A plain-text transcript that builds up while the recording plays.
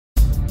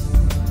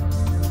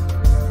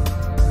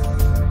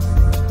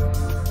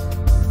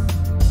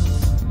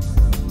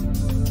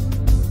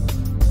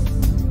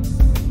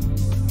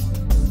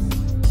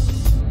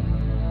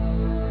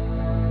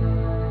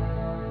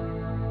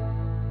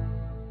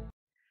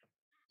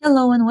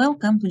Hello and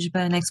welcome to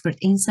Japan Expert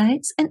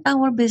Insights and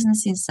our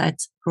Business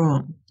Insights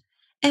Room.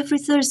 Every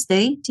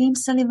Thursday, Tim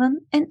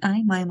Sullivan and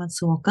I, Mai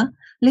Matsuoka,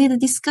 lead a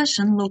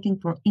discussion looking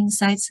for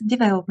insights,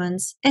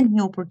 developments, and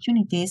new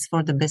opportunities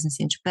for the business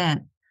in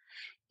Japan.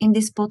 In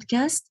this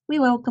podcast, we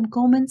welcome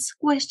comments,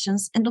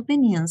 questions, and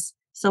opinions.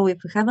 So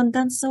if you haven't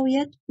done so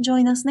yet,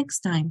 join us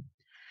next time.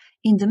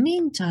 In the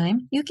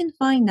meantime, you can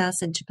find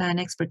us at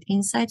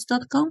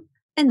japanexpertinsights.com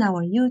and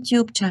our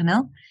YouTube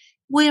channel,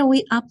 where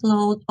we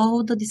upload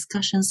all the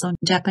discussions on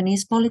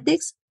Japanese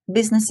politics,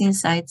 business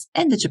insights,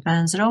 and the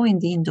Japan's role in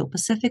the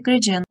Indo-Pacific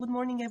region. Good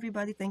morning,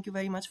 everybody. Thank you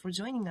very much for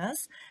joining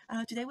us.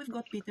 Today we've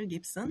got Peter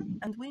Gibson,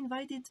 and we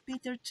invited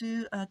Peter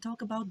to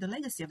talk about the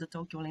legacy of the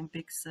Tokyo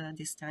Olympics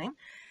this time.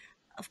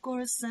 Of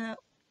course,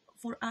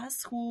 for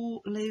us who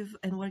live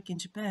and work in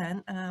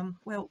Japan,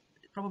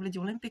 probably the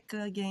Olympic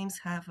Games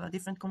have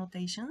different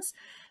connotations,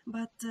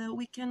 but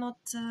we cannot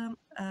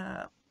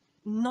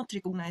not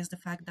recognize the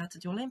fact that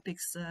the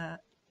Olympics,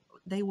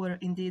 they were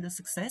indeed a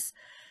success.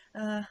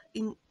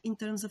 In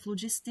terms of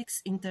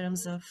logistics, in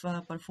terms of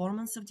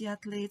performance of the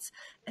athletes,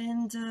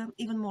 and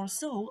even more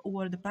so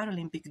were the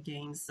Paralympic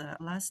Games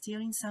last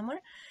year in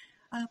summer.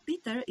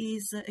 Peter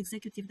is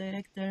Executive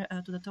Director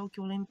to the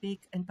Tokyo Olympic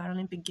and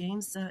Paralympic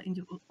Games in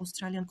the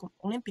Australian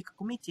Olympic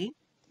Committee.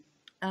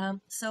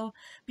 So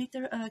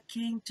Peter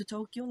came to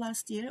Tokyo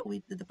last year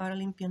with the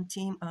Paralympian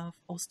team of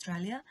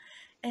Australia,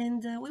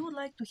 and we would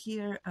like to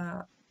hear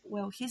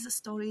his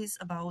stories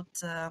about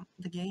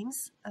the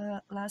games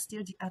last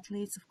year, the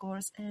athletes, of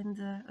course, and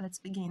let's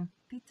begin.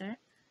 Peter.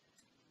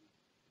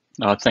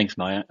 Thanks,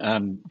 Maya.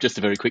 Just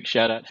a very quick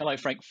shout out. Hello,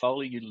 Frank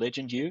Foley, you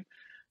legend, you.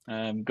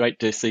 Great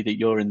to see that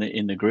you're in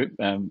the group.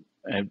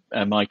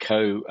 My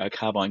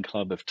Carbine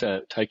Club of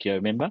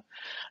Tokyo member.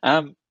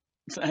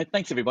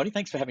 Thanks, everybody.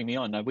 Thanks for having me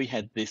on. We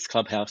had this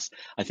clubhouse,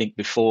 I think,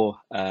 before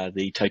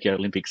the Tokyo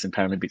Olympics and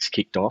Paralympics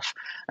kicked off.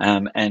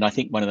 And I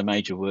think one of the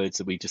major words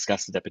that we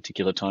discussed at that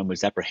particular time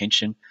was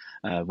apprehension,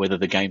 whether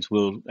the games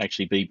will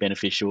actually be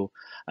beneficial.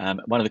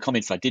 One of the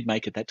comments I did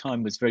make at that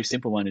time was a very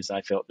simple one, is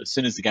I felt as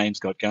soon as the games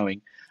got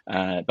going,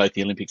 both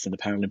the Olympics and the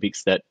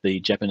Paralympics, that the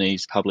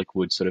Japanese public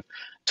would sort of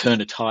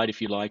turn a tide,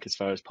 if you like, as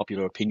far as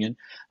popular opinion.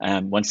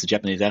 Once the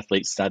Japanese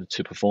athletes started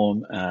to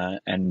perform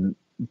and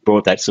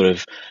brought that sort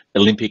of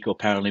Olympic or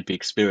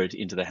Paralympic spirit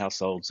into the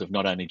households of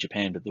not only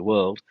Japan but the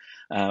world,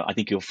 I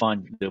think you'll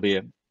find there'll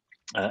be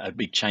a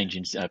big change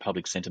in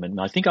public sentiment. And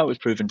I think I was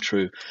proven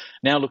true.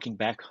 Now looking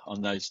back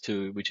on those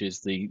two, which is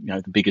the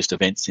biggest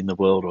events in the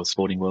world or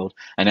sporting world,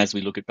 and as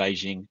we look at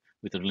Beijing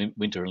with the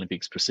Winter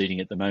Olympics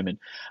proceeding at the moment,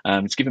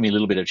 it's given me a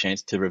little bit of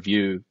chance to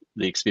review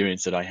the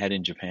experience that I had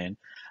in Japan.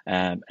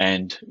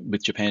 And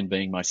with Japan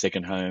being my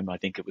second home, I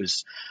think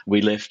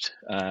we left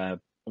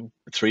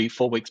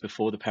 3-4 weeks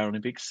before the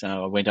Paralympics.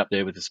 I went up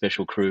there with a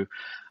special crew.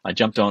 I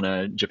jumped on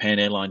a Japan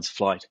Airlines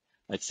flight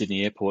at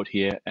Sydney Airport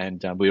here,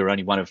 and we were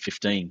only one of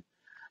 15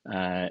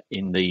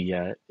 in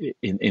the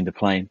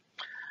plane.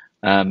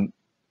 One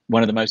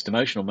of the most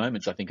emotional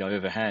moments I think I've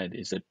ever had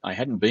is that I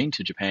hadn't been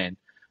to Japan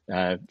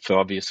for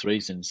obvious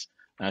reasons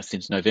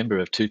since November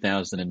of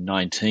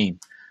 2019.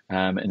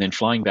 And then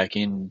flying back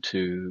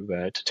into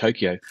to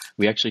Tokyo,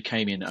 we actually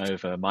came in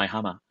over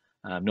Maihama.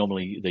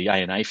 Normally the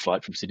ANA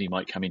flight from Sydney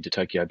might come into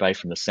Tokyo Bay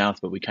from the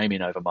south, but we came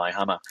in over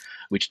Maihama,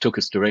 which took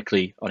us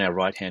directly on our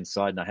right-hand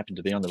side, and I happened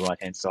to be on the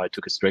right-hand side,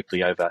 took us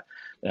directly over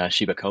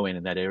Shiba Koen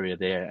in that area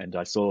there, and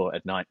I saw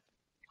at night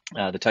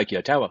the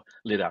Tokyo Tower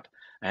lit up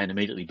and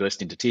immediately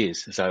burst into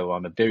tears. So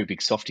I'm a very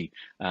big softie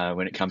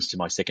when it comes to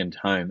my second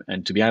home,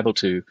 and to be able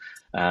to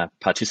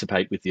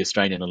participate with the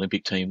Australian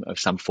Olympic team of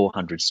some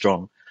 400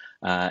 strong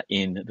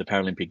in the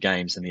Paralympic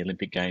Games and the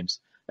Olympic Games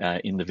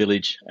in the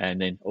village.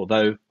 And then,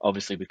 although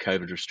obviously with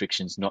COVID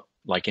restrictions, not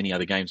like any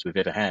other games we've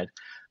ever had,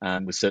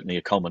 was certainly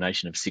a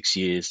culmination of 6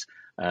 years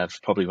of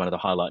probably one of the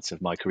highlights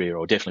of my career,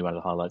 or definitely one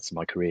of the highlights of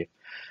my career.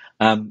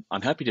 I'm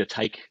happy to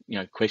take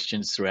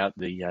questions throughout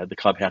the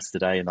clubhouse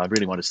today, and I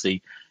really want to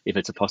see if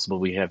it's possible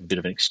we have a bit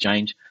of an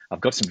exchange.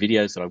 I've got some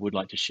videos that I would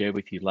like to share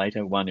with you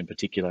later. One in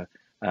particular,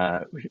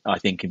 I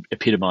think,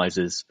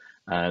 epitomizes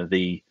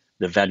the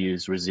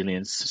values,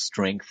 resilience,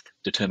 strength,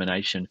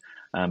 determination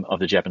of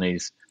the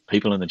Japanese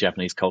people and the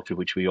Japanese culture,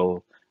 which we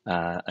all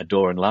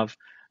adore and love.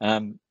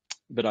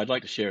 But I'd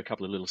like to share a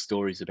couple of little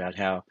stories about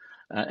how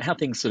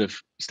things sort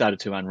of started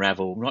to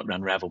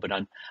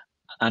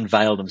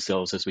unveil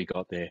themselves as we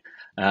got there.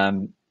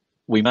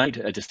 We made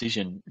a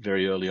decision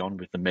very early on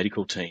with the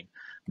medical team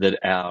that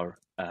our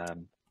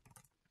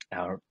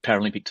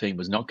Paralympic team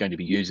was not going to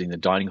be using the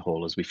dining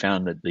hall, as we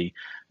found that the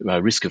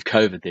risk of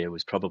COVID there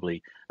was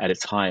probably at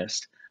its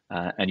highest.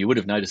 And you would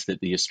have noticed that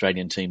the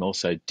Australian team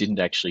also didn't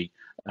actually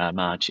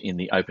march in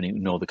the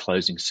opening nor the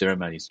closing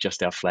ceremonies,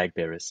 just our flag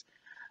bearers.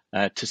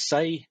 To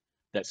say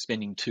that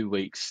spending 2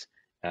 weeks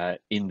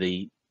in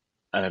the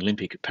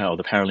Olympic or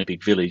the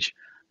Paralympic Village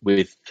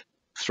with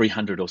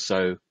 300 or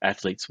so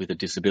athletes with a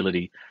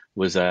disability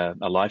was a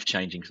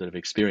life-changing sort of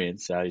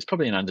experience is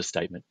probably an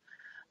understatement.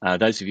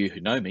 Those of you who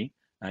know me,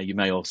 you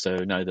may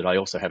also know that I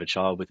also have a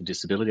child with a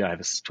disability. I have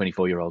a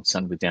 24-year-old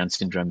son with Down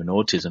syndrome and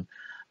autism.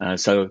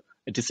 So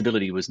a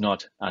disability was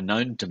not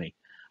unknown to me.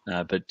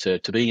 But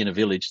to be in a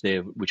village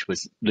there, which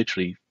was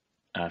literally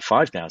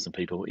 5,000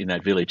 people in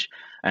that village,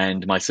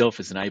 and myself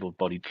as an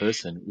able-bodied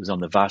person was on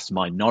the vast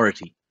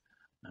minority.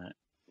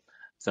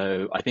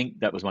 So I think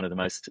that was one of the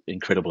most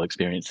incredible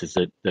experiences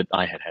that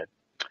I had had.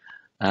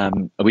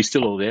 Are we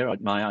still all there,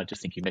 Maya? I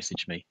just think you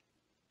messaged me.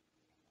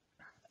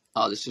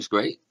 Oh, this is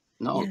great.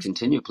 No, Yes.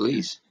 continue,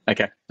 please.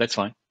 Okay, that's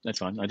fine. That's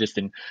fine. I just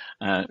didn't.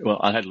 Well,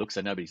 I had a look,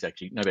 so nobody's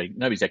actually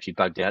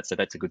bugged out, so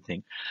that's a good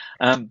thing.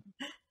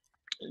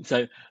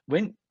 So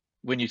when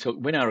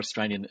when our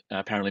Australian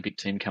Paralympic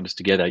team comes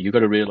together, you've got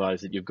to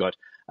realise that you've got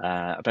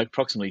about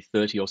approximately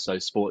 30 or so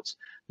sports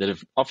that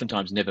have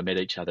oftentimes never met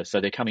each other. So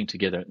they're coming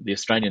together. The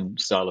Australian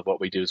style of what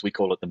we do is we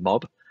call it the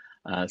mob.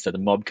 So the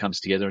mob comes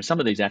together, and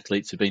some of these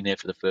athletes have been there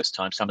for the first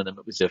time. Some of them,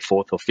 it was their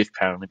fourth or fifth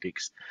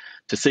Paralympics.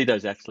 To see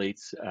those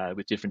athletes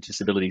with different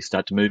disabilities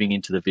start moving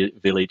into the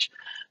village,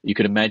 you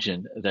can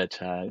imagine that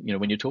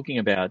when you're talking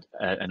about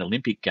an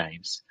Olympic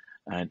Games,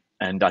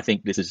 and I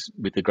think this is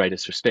with the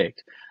greatest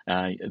respect,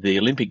 the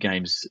Olympic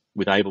Games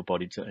with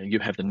able-bodied, you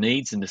have the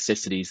needs and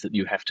necessities that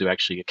you have to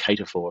actually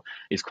cater for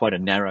is quite a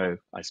narrow,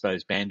 I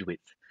suppose, bandwidth.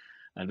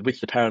 And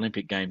with the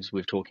Paralympic Games,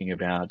 we're talking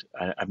about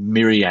a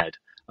myriad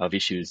of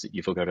issues that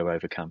you've got to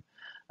overcome.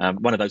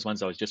 One of those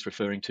ones I was just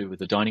referring to with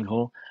the dining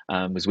hall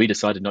was we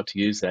decided not to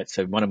use that.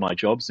 So one of my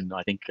jobs, and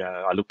I think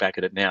I look back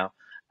at it now,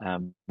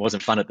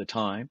 wasn't fun at the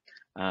time,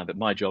 but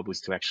my job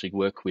was to actually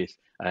work with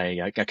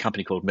a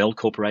company called Mel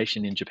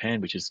Corporation in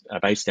Japan, which is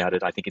based out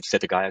at, I think it's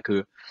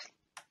Setagaya-ku,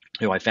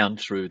 who I found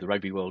through the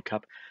Rugby World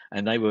Cup,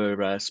 and they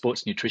were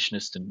sports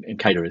nutritionists and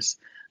caterers.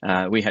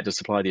 We had to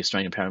supply the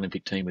Australian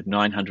Paralympic team with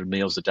 900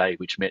 meals a day,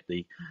 which met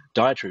the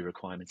dietary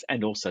requirements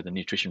and also the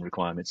nutrition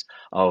requirements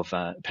of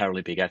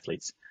Paralympic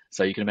athletes.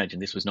 So you can imagine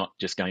this was not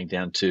just going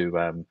down to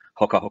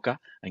Hoka Hoka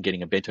and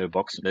getting a bento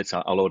box.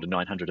 I'll order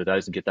 900 of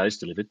those and get those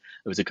delivered.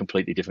 It was a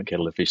completely different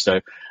kettle of fish.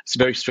 So it's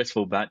very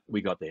stressful, but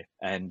we got there.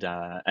 And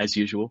as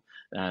usual,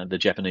 the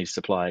Japanese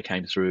supplier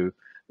came through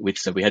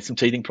so we had some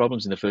teething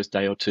problems in the first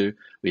day or two.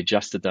 We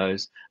adjusted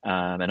those,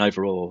 and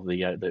overall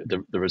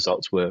the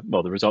results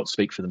the results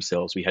speak for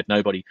themselves. We had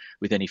nobody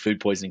with any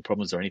food poisoning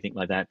problems or anything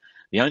like that.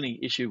 The only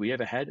issue we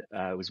ever had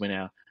was when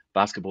our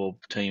basketball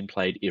team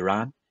played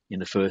Iran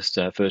in the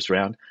first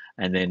round,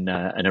 and then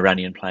an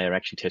Iranian player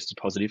actually tested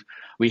positive.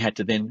 We had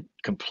to then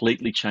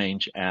completely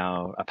change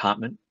our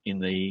apartment at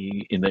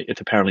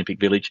the Paralympic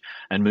Village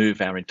and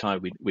move our entire.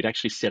 We'd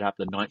actually set up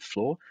the 9th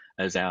floor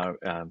as our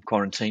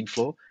quarantine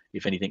floor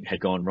if anything had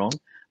gone wrong,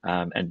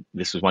 and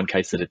this was one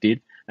case that it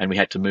did, and we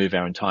had to move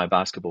our entire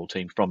basketball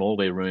team from all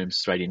their rooms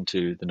straight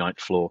into the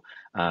 9th floor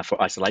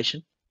for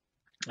isolation.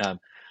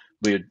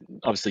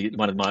 Obviously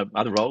one of my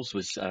other roles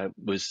was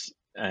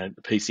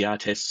PCR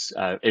tests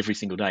every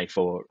single day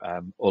for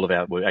all of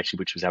our,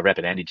 which was our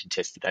rapid antigen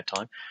test at that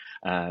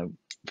time,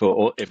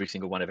 for every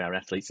single one of our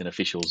athletes and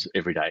officials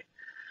every day.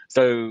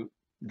 So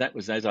that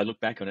was, as I look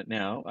back on it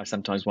now, I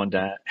sometimes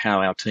wonder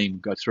how our team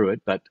got through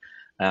it, but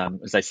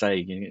as they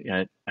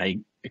say, a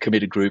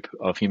committed group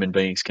of human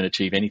beings can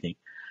achieve anything.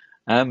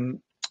 Some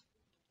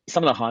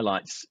of the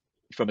highlights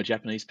from a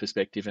Japanese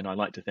perspective, and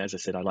as I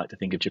said, I like to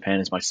think of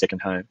Japan as my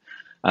second home.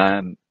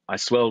 I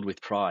swelled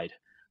with pride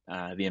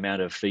the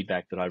amount of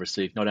feedback that I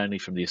received, not only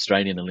from the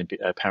Australian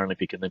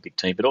Paralympic Olympic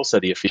team, but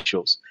also the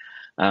officials.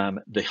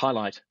 The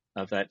highlight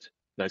of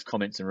those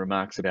comments and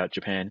remarks about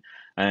Japan,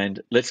 and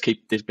let's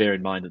bear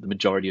in mind that the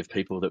majority of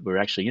people that were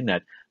actually in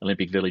that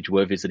Olympic Village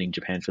were visiting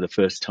Japan for the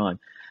first time.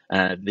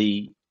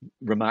 The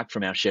remark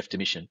from our chef de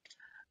mission.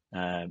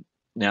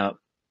 Now,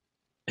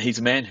 he's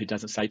a man who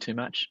doesn't say too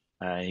much.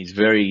 He's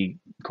very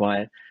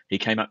quiet. He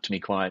came up to me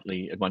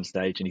quietly at one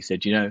stage and he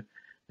said,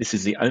 this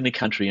is the only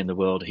country in the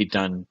world. He'd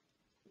done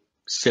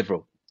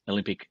several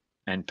Olympic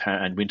and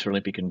Winter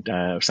Olympic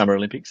and Summer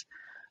Olympics.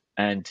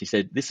 And he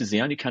said, this is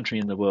the only country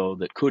in the world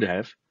that could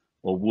have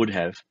or would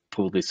have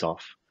pulled this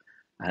off.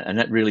 And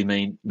that really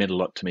meant a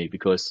lot to me,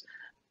 because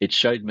it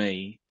showed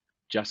me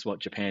just what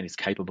Japan is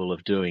capable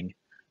of doing,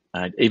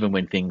 even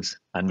when things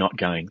are not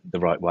going the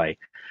right way.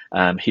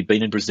 He'd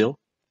been in Brazil.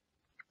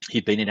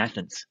 He'd been in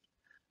Athens.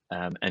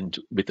 And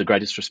with the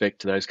greatest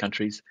respect to those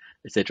countries,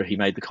 etc., he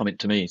made the comment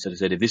to me. So he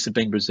said, if this had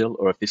been Brazil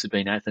or if this had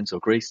been Athens or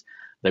Greece,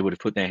 they would have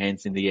put their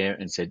hands in the air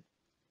and said,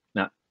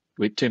 no,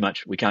 we're too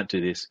much. We can't do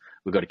this.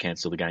 We've got to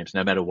cancel the games,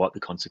 no matter what the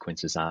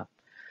consequences are.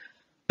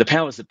 The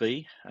powers that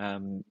be,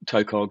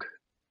 TOCOG,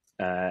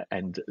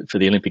 and for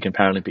the Olympic and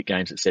Paralympic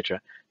Games,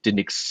 etc., did an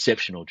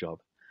exceptional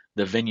job.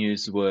 The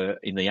venues were,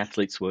 in the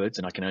athletes' words,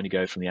 and I can only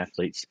go from the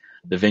athletes,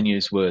 the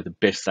venues were the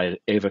best they'd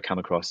ever come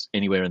across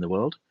anywhere in the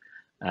world.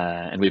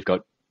 And we've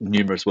got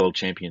numerous world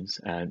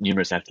champions,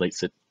 numerous athletes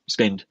that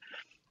spend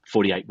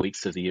 48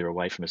 weeks of the year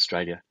away from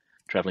Australia,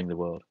 travelling the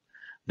world.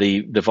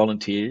 The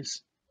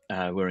volunteers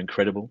were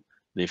incredible.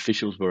 The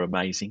officials were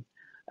amazing.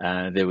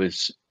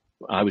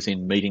 I was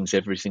in meetings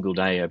every single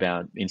day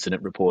about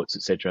incident reports,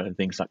 etc., and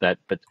things like that,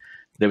 but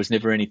there was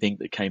never anything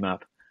that came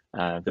up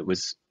that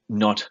was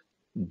not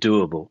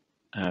doable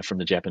from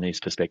the Japanese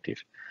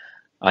perspective.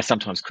 I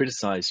sometimes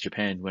criticize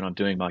Japan when I'm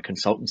doing my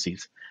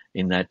consultancies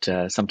in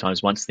that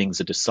sometimes once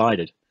things are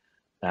decided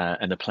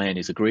and the plan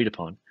is agreed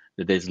upon,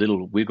 that there's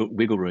little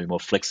wiggle room or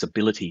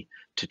flexibility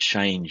to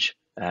change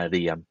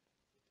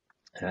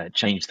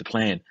change the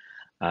plan.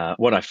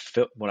 What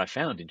I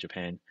found in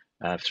Japan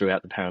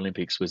throughout the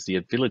Paralympics was the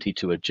ability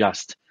to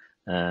adjust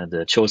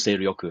the chosei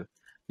ryoku,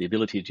 the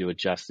ability to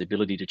adjust, the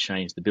ability to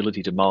change, the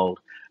ability to mold,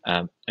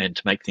 and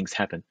to make things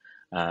happen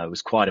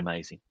was quite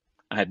amazing.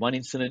 I had one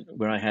incident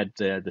where I had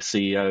the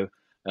CEO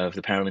of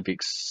the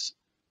Paralympics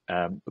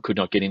could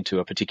not get into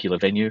a particular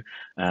venue,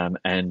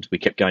 and we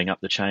kept going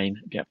up the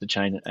chain,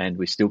 and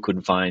we still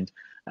couldn't find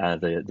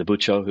the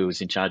bucho who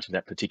was in charge of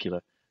that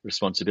particular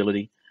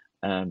responsibility.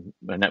 And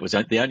that was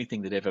the only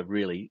thing that ever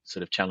really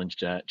sort of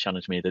challenged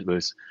me. That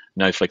was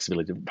no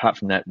flexibility. Apart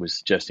from that,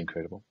 was just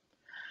incredible.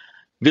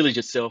 Village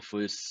itself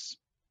was,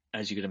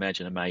 as you can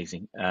imagine,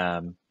 amazing.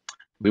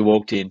 We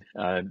walked in,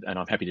 and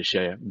I'm happy to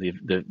share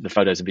the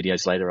photos and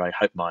videos later. I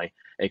hope my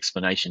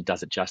explanation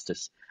does it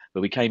justice.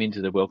 But we came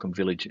into the welcome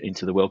village,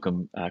 into the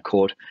welcome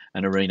court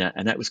and arena,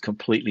 and that was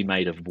completely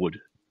made of wood.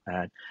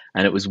 And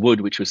it was wood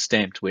which was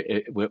stamped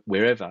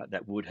wherever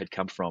that wood had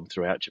come from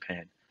throughout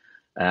Japan.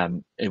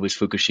 It was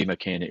Fukushima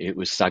Ken, it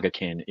was Saga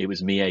Ken, it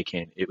was Mie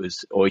Ken, it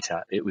was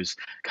Oita, it was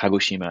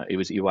Kagoshima, it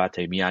was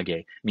Iwate,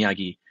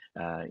 Miyagi,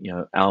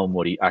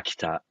 Aomori,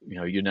 Akita,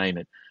 you name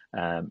it,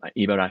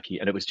 Ibaraki,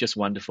 and it was just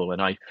wonderful.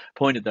 And I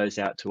pointed those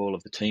out to all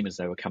of the team as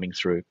they were coming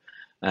through.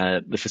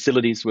 The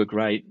facilities were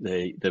great.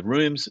 The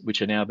rooms,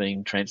 which are now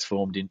being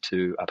transformed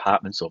into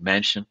apartments or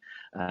mansion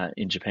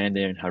in Japan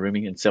there in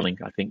Harumi and selling,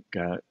 I think,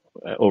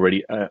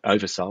 already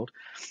oversold.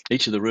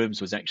 Each of the rooms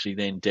was actually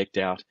then decked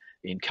out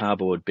in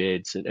cardboard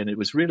beds, and it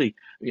was really,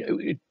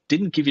 it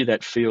didn't give you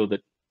that feel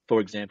that, for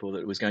example,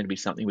 that it was going to be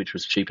something which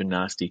was cheap and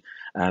nasty.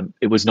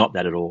 It was not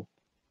that at all.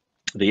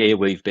 The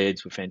airweave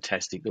beds were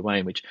fantastic, the way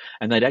in which,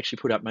 and they'd actually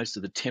put up most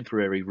of the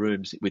temporary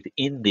rooms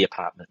within the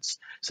apartments.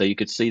 So you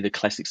could see the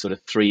classic sort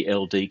of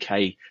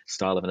 3LDK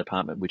style of an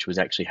apartment, which was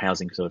actually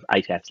housing sort of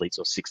 8 athletes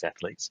or 6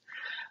 athletes.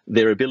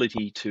 Their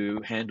ability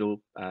to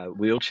handle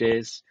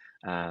wheelchairs,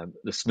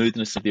 the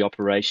smoothness of the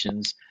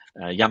operations,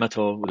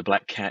 Yamato with a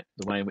black cat,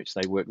 the way in which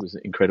they worked was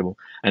incredible,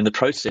 and the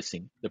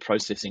processing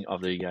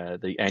of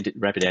the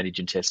rapid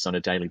antigen tests on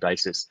a daily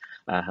basis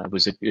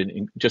was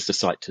just a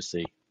sight to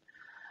see.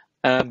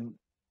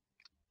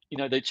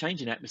 The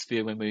change in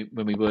atmosphere when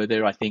we were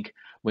there, I think,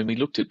 when we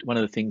looked at one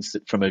of the things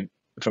that from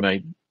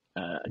a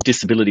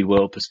disability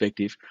world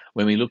perspective,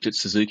 when we looked at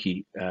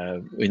Suzuki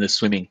in the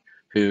swimming,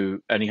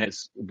 who only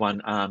has one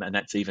arm, and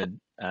that's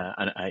even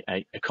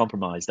a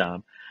compromised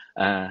arm,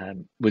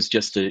 was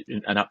just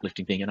an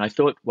uplifting thing. And I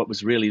thought what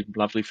was really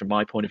lovely from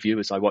my point of view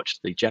as I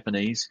watched the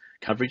Japanese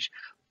coverage,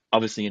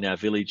 obviously in our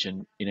village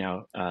and in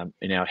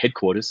our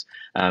headquarters,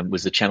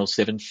 was the Channel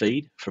 7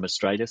 feed from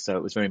Australia. So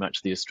it was very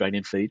much the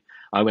Australian feed.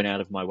 I went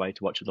out of my way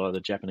to watch a lot of the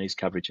Japanese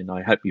coverage, and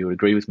I hope you would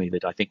agree with me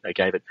that I think they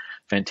gave it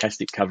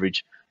fantastic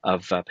coverage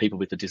of people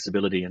with a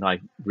disability. And I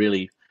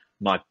really,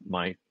 my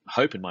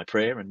hope and my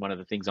prayer, and one of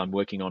the things I'm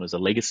working on as a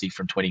legacy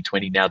from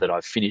 2020, now that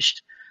I've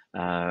finished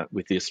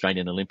with the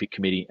Australian Olympic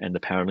Committee and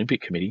the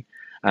Paralympic Committee,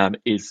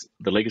 is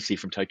the legacy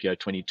from Tokyo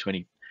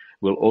 2020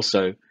 will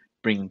also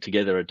bring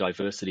together a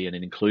diversity and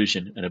an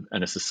inclusion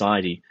and a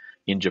society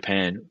in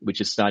Japan, which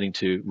is starting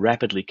to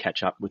rapidly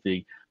catch up with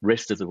the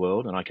rest of the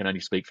world. And I can only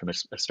speak from an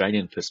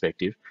Australian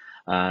perspective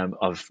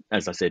of,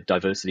 as I said,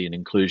 diversity and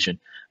inclusion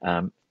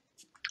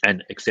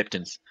and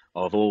acceptance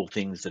of all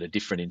things that are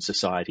different in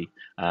society,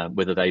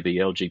 whether they be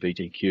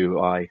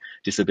LGBTQI,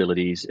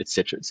 disabilities,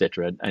 etc.,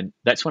 etc. And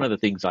that's one of the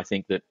things I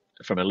think that,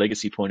 from a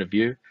legacy point of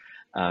view,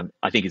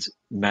 I think is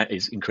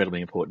incredibly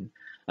important.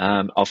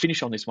 I'll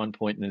finish on this one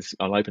point, and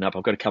I'll open up.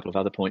 I've got a couple of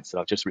other points that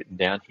I've just written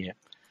down here.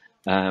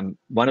 There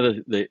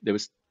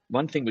was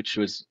one thing which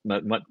was my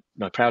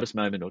proudest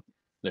moment, or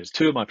there's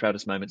two of my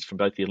proudest moments from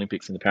both the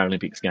Olympics and the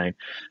Paralympics game,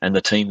 and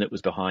the team that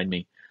was behind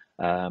me.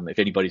 If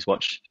anybody's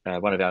watched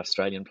one of our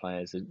Australian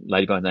players, a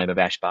lady by the name of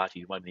Ash Barty,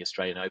 who won the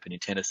Australian Open in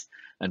tennis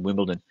and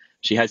Wimbledon,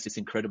 she has this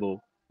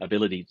incredible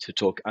ability to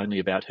talk only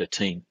about her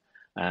team,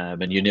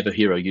 and you never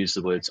hear her use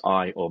the words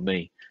I or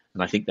me.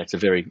 And I think that's a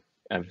very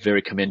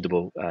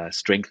commendable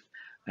strength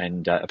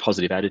and a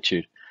positive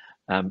attitude.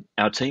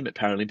 Our team at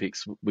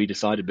Paralympics, we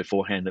decided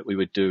beforehand that we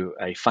would do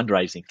a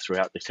fundraising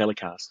throughout the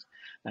telecast.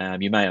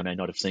 You may or may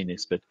not have seen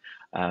this, but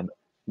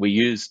we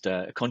used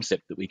a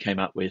concept that we came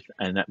up with,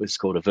 and that was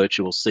called a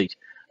virtual seat.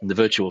 And the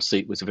virtual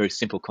seat was a very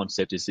simple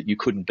concept, is that you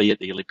couldn't be at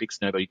the Olympics.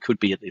 Nobody could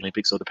be at the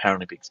Olympics or the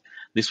Paralympics.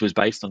 This was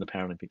based on the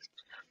Paralympics.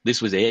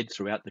 This was aired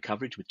throughout the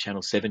coverage with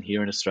Channel 7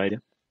 here in Australia.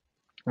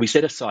 We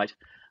set our sights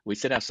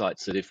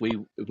that if we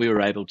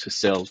were able to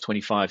sell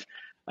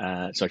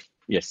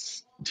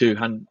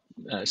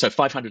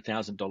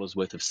 $500,000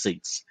 worth of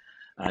seats,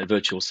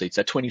 virtual seats,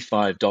 at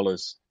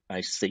 $25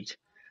 a seat.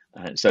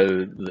 So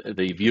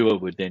the viewer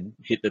would then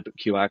hit the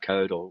QR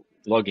code or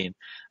log in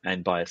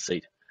and buy a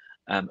seat.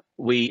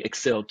 We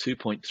excelled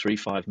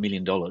 $2.35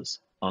 million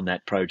on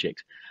that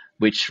project.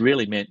 which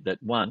really meant that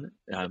one,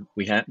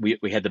 we had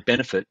the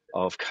benefit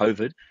of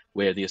COVID,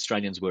 where the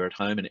Australians were at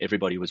home and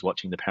everybody was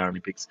watching the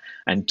Paralympics,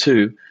 and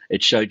two,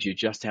 it showed you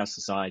just how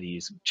society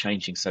is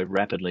changing so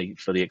rapidly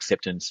for the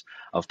acceptance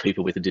of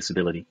people with a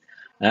disability.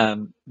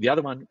 The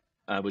other one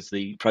was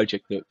the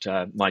project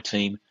that my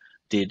team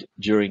did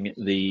during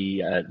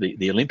the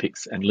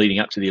Olympics and leading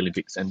up to the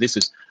Olympics, and this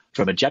is,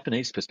 from a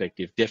Japanese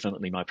perspective,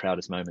 definitely my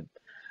proudest moment.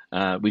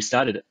 We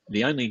started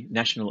the only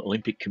national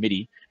Olympic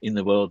committee in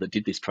the world that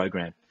did this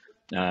program.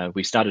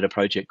 We started a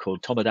project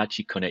called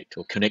Tomodachi Connect,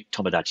 or Connect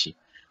Tomodachi.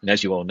 And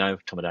as you all know,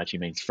 Tomodachi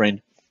means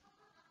friend.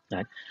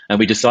 Right? And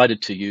we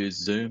decided to use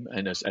Zoom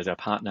and as our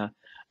partner.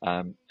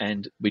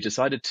 And we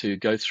decided to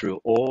go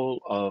through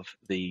all of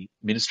the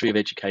Ministry of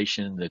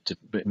Education,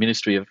 the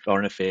Ministry of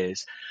Foreign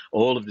Affairs,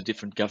 all of the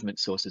different government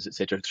sources,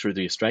 etc., through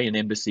the Australian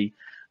Embassy.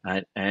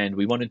 And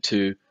we wanted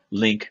to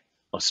link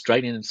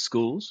Australian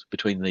schools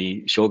between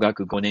the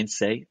Shogaku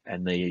Gonensei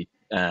and the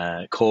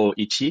Ko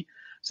Ichi,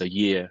 so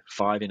year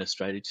 5 in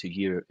Australia to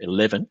year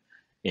 11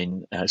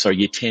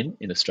 year 10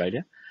 in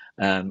Australia.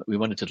 We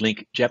wanted to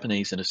link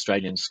Japanese and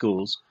Australian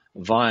schools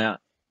via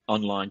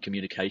online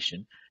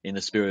communication in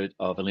the spirit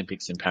of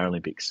Olympics and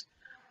Paralympics.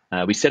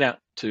 We set out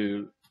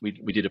to, we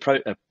did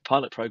a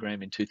pilot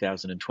program in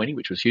 2020,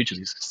 which was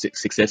hugely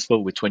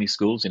successful, with 20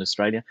 schools in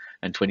Australia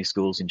and 20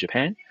 schools in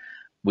Japan.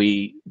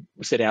 We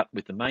set out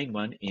with the main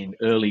one in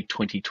early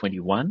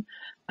 2021,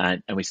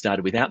 and we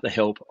started without the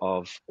help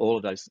of all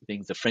of those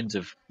things, the Friends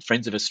of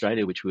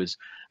Australia, which was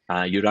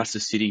Urasu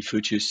City,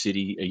 Fuchu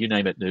City, you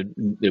name it.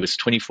 There was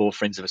 24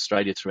 Friends of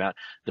Australia throughout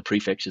the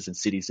prefectures and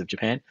cities of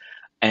Japan.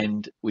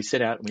 And we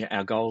set out,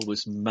 our goal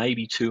was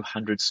maybe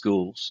 200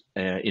 schools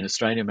in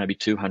Australia, maybe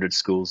 200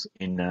 schools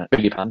in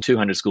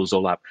 200 schools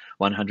all up,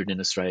 100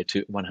 in Australia,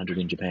 100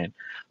 in Japan.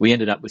 We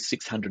ended up with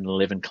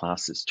 611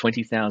 classes,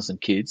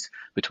 20,000 kids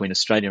between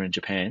Australia and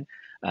Japan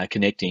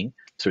connecting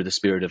through the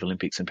spirit of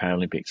Olympics and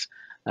Paralympics.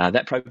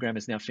 That program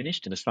is now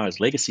finished, and as far as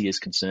legacy is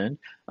concerned,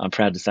 I'm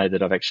proud to say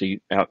that I've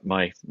actually,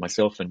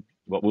 myself and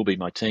what will be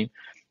my team,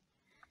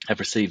 have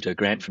received a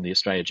grant from the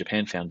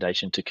Australia-Japan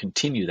Foundation to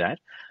continue that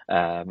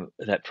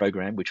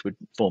program, which would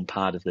form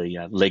part of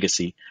the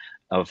legacy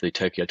of the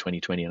Tokyo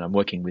 2020. And I'm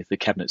working with the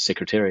Cabinet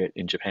Secretariat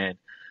in Japan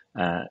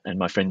and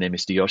my friend there,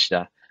 Mr.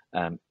 Yoshida,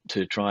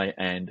 to try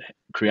and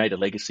create a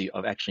legacy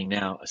of actually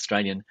now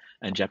Australian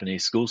and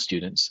Japanese school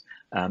students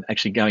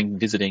actually going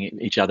visiting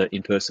each other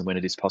in person when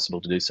it is possible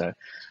to do so.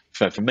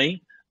 So for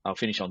me, I'll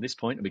finish on this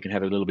point, and we can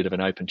have a little bit of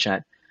an open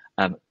chat.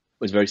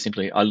 Was very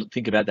simply, I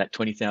think about that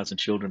 20,000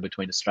 children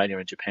between Australia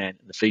and Japan,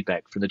 and the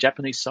feedback from the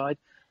Japanese side.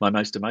 My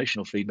most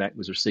emotional feedback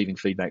was receiving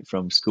feedback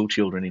from school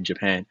children in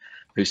Japan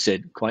who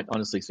said, quite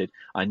honestly said,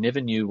 I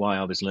never knew why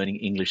I was learning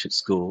English at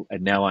school,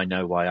 and now I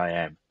know why I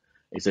am.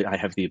 Is that I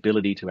have the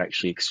ability to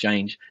actually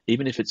exchange,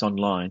 even if it's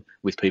online,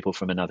 with people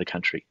from another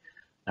country.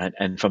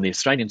 And from the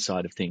Australian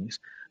side of things,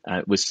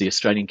 was the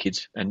Australian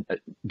kids, and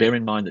bear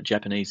in mind that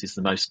Japanese is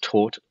the most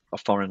taught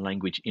foreign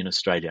language in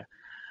Australia.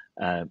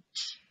 That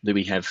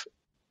we have,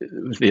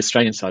 the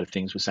Australian side of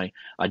things was saying,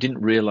 I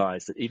didn't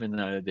realise that even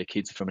though their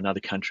kids are from another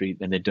country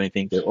and they're doing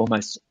things, they're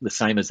almost the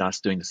same as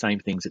us, doing the same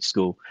things at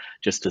school,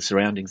 just the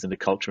surroundings and the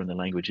culture and the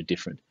language are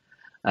different.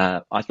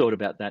 I thought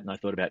about that, and I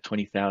thought about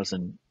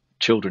 20,000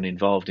 children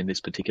involved in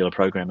this particular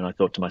program, and I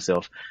thought to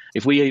myself,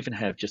 if we even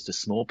have just a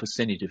small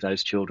percentage of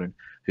those children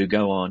who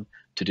go on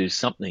to do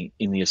something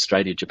in the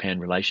Australia-Japan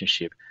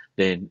relationship,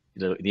 then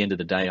at the end of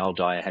the day, I'll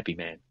die a happy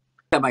man.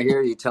 Every time I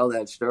hear you tell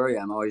that story,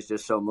 I'm always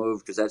just so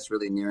moved, because that's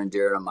really near and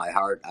dear to my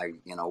heart. I,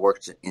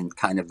 worked in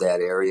kind of that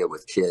area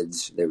with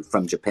kids. They're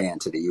from Japan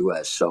to the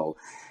U.S., so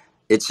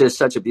it's just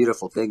such a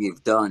beautiful thing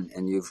you've done,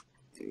 and you've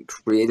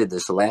created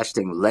this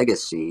lasting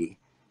legacy.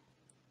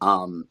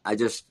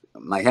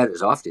 My head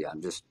is off to you.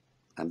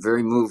 I'm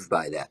very moved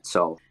by that.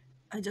 So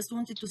I just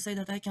wanted to say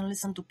that I can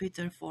listen to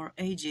Peter for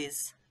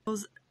ages,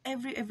 because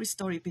every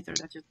story, Peter,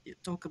 that you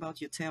talk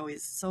about, you tell,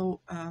 is so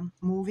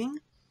moving.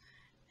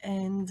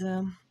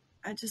 And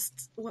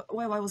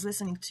while I was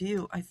listening to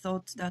you, I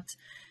thought that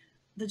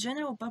the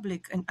general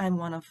public, and I'm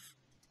one of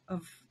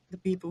the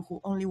people who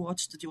only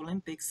watched the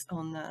Olympics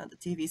on the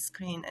TV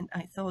screen, and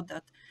I thought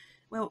that,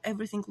 well,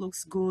 everything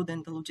looks good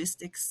and the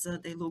logistics,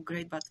 they look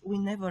great, but we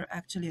never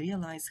actually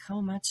realize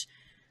how much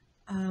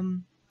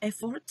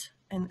effort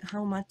and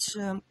how much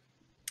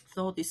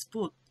thought is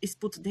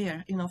put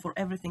there, for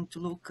everything to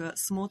look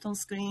smooth on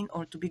screen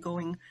or to be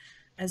going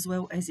as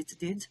well as it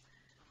did.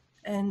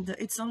 And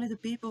it's only the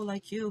people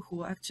like you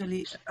who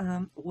actually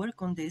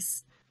work on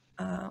this,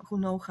 who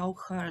know how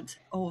hard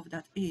all of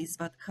that is,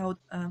 but how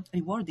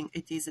rewarding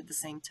it is at the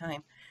same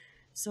time.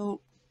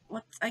 So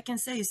what I can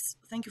say is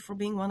thank you for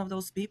being one of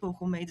those people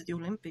who made the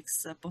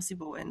Olympics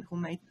possible, and who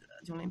made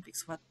the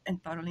Olympics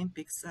and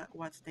Paralympics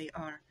what they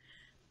are.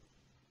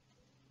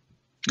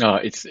 Oh,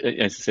 it's,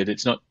 as I said,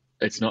 it's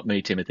not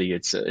me, Timothy.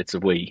 It's a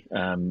we,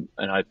 and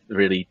I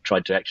really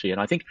tried to actually, and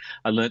I think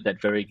I learned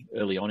that very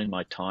early on in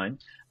my time.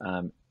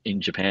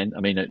 in Japan.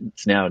 I mean,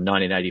 it's now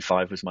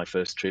 1985 was my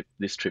first trip.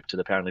 This trip to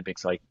the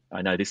Paralympics,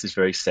 I know this is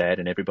very sad,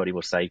 and everybody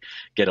will say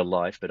get a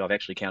life, but I've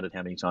actually counted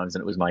how many times,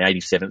 and it was my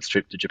 87th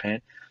trip to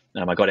Japan.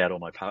 I got out all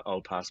my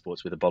old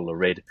passports with a bottle of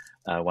red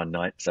one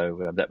night,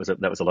 so that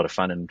was a lot of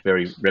fun and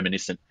very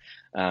reminiscent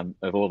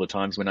of all the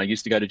times when I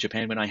used to go to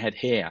Japan when I had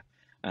hair.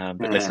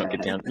 But let's not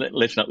get down.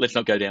 Let's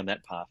not go down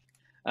that path.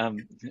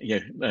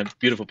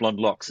 Beautiful blonde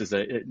locks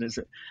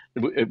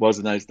it was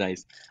in those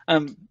days.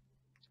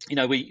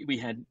 We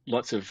had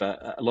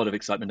a lot of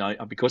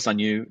excitement. Because I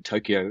knew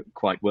Tokyo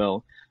quite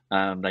well.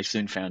 They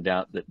soon found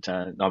out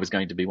that I was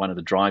going to be one of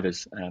the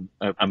drivers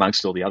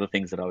amongst all the other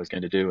things that I was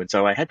going to do. And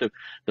so I had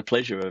the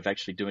pleasure of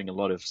actually doing a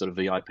lot of sort of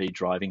VIP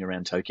driving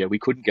around Tokyo. We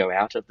couldn't go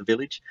out of the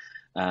village.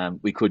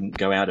 We couldn't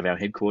go out of our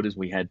headquarters.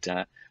 We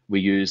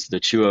used the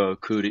Chuo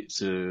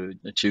Kuritsu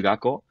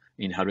Chugako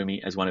in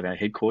Harumi as one of our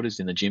headquarters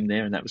in the gym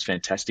there, and that was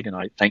fantastic. And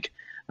I thank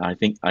the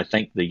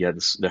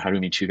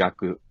Harumi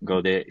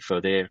Chugako there for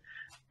their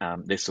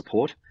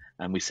support.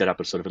 And we set up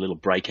a sort of a little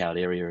breakout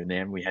area in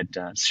there, and we had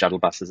shuttle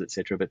buses,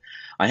 etc. But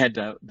I had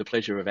the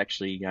pleasure of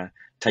actually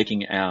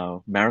taking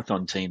our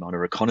marathon team on a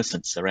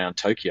reconnaissance around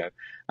Tokyo,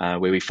 where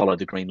we followed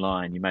the Green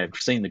Line. You may have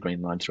seen the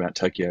Green Line throughout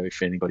Tokyo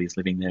if anybody's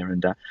living there,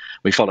 and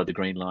we followed the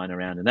Green Line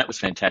around, and that was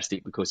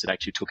fantastic because it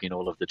actually took in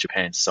all of the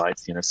Japan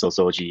sites,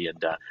 Sozoji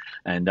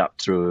and up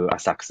through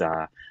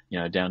Asakusa,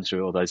 down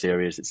through all those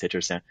areas,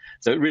 etc. So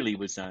it really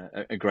was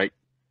a great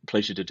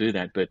pleasure to do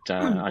that. But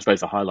I suppose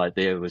the highlight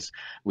there was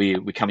we're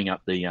coming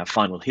up the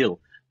final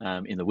hill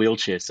in the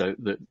wheelchair. So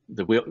the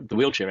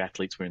wheelchair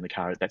athletes were in the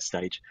car at that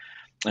stage,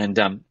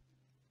 and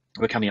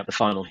we're coming up the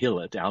final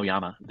hill at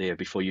Aoyama there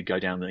before you go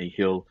down the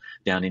hill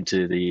down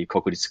into the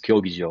Kokuritsu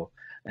Kyogijo.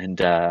 And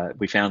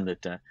we found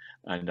that,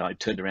 and I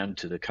turned around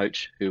to the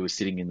coach who was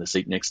sitting in the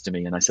seat next to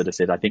me, and I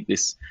said, I think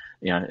this,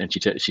 and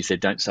she said,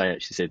 don't say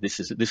it. She said,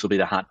 this will be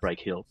the heartbreak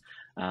hill.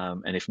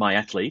 And if my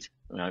athlete,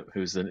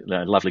 who's a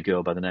lovely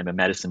girl by the name of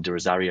Madison de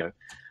Rosario,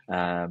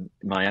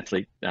 my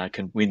athlete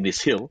can win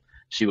this hill,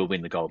 she will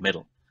win the gold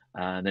medal.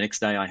 The next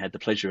day I had the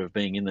pleasure of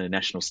being in the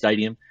national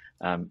stadium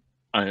on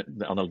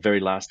the very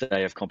last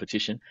day of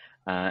competition.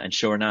 And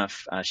sure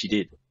enough, she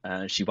did.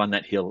 She won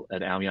that hill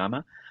at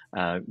Aoyama,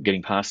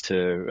 getting past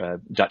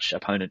her Dutch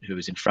opponent who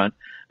was in front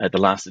at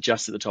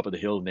just at the top of the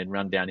hill, and then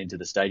run down into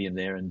the stadium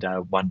there and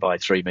won by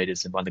 3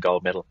 meters and won the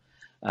gold medal.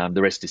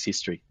 The rest is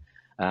history.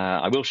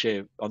 I will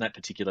share on that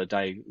particular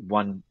day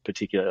one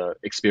particular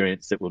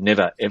experience that will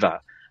never,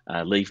 ever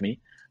leave me.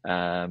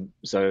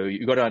 So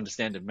you've got to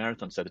understand a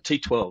marathon. So the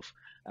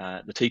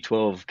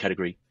T12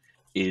 category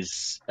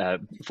is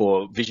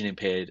for vision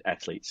impaired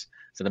athletes.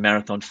 So the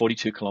marathon,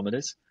 42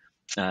 kilometers,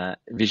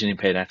 vision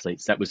impaired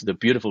athletes. That was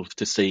beautiful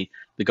to see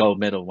the gold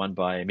medal won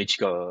by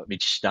Michiko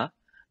Michishita.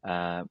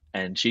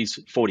 And she's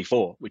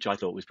 44, which I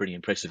thought was pretty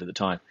impressive at the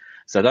time.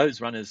 So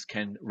those runners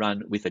can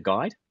run with a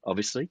guide,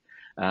 obviously.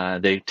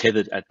 They're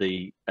tethered at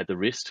the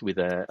wrist with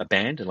an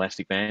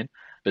elastic band,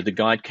 but the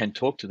guide can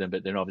talk to them,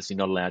 but they're obviously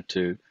not allowed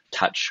to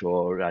touch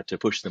or to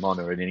push them on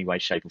or in any way,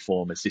 shape or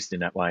form assist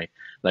in that way.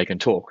 They can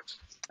talk.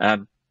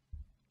 And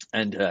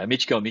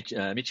Michiko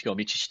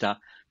Michishita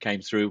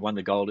came through, won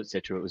the gold,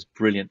 etc. It was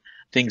brilliant.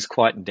 Things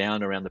quietened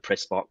down around the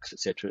press box,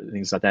 etc.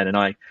 Things like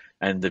that.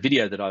 And the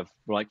video that I'd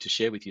like to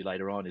share with you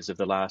later on is of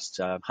the last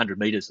 100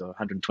 meters or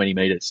 120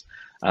 meters.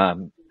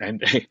 And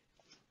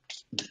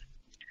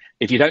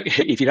if you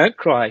don't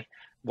cry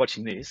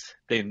watching this,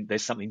 then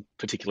there's something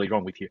particularly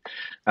wrong with you.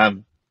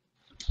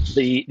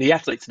 The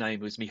athlete's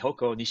name was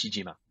Mihoko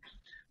Nishijima.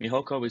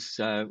 Mihoko was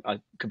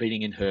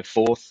competing in her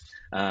 4th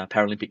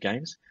Paralympic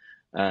Games.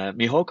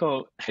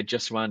 Mihoko had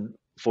just run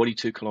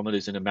 42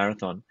 kilometers in a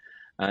marathon.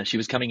 She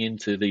was coming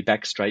into the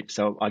back straight,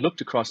 so I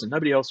looked across, and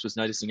nobody else was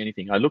noticing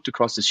anything. I looked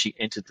across as she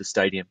entered the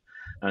stadium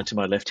to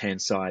my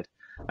left-hand side,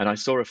 and I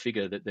saw a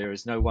figure that there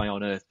is no way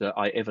on earth that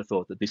I ever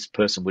thought that this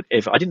person would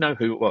ever. I didn't know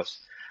who it was.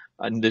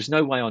 And there's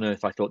no way on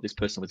earth I thought this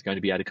person was going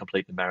to be able to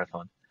complete the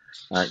marathon.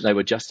 They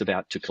were just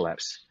about to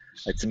collapse.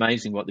 It's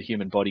amazing what the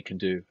human body can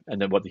do,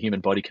 and then what the human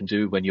body can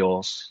do when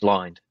you're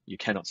blind. You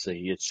cannot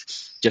see. It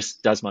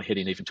just does my head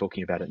in even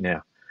talking about it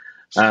now.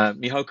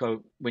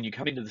 Mihoko, when you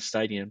come into the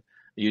stadium,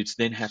 you'd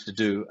then have to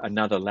do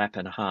another lap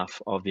and a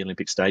half of the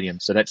Olympic Stadium.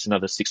 So that's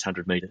another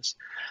 600 meters.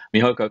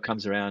 Mihoko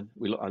comes around.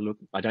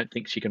 I don't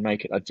think she can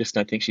make it. I just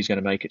don't think she's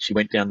going to make it. She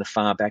went down the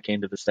far back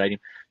end of the stadium.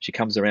 She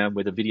comes around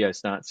where the video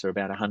starts, or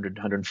about 100,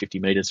 150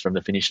 meters from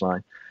the finish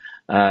line.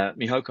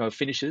 Mihoko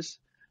finishes.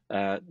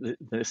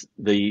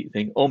 The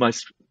thing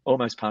almost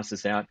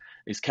passes out,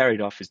 is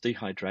carried off, is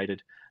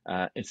dehydrated,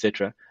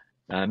 etc.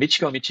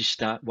 Michiko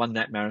Michishita won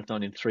that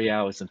marathon in 3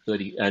 hours and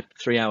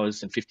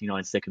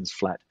 59 seconds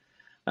flat.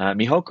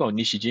 Mihoko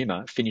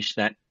Nishijima finished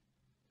that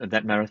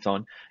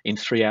marathon in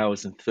 3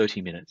 hours and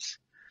 30 minutes.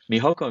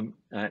 Mihoko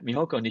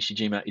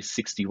Nishijima is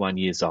 61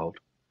 years old.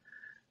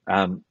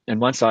 And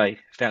once I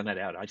found that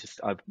out,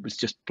 I was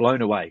just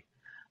blown away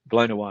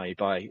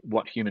by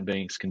what human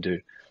beings can do.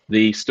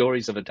 The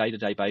stories of a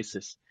day-to-day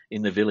basis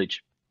in the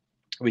village.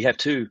 We have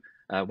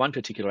one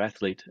particular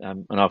athlete,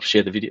 and I'll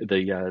share the video,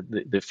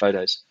 the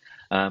photos.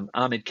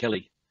 Ahmed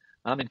Kelly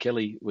Ahmed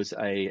Kelly was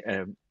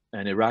an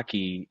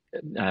Iraqi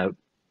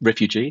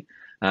refugee,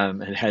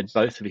 had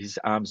both of his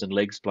arms and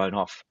legs blown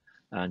off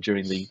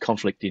during the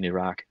conflict in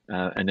Iraq,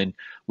 and then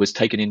was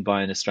taken in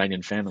by an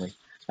Australian family.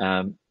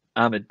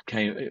 Ahmed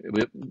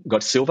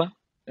got silver,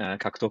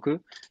 kaktoku,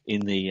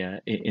 in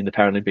the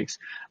Paralympics.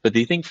 But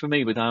the thing for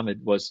me with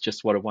Ahmed was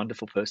just what a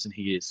wonderful person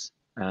he is.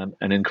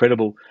 An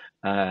incredible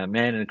man,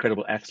 an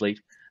incredible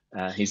athlete.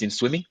 He's in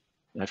swimming.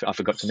 I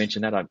forgot to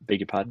mention that. I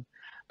beg your pardon.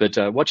 But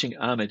watching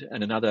Ahmed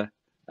and another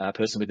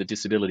person with a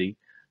disability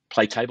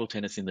play table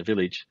tennis in the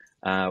village,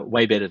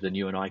 way better than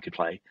you and I could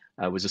play,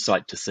 was a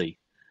sight to see.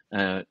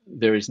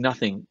 There is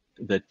nothing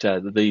that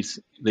these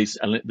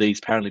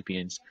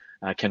Paralympians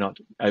cannot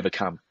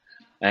overcome.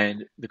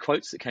 And the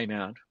quotes that came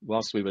out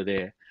whilst we were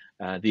there,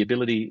 the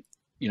ability,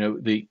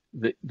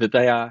 that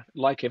they are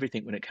like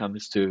everything when it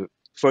comes to,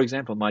 for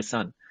example, my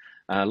son.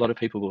 A lot of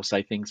people will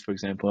say things, for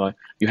example,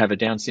 you have a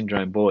Down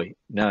syndrome boy.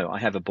 No, I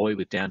have a boy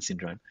with Down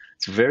syndrome.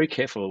 It's very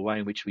careful the way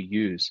in which we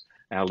use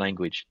our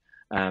language.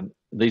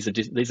 These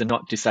are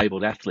not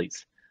disabled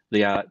athletes.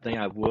 They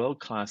are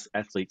world-class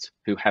athletes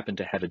who happen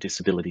to have a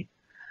disability.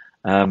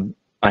 I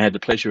had the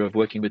pleasure of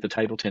working with the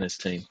table tennis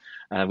team.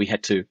 We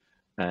had to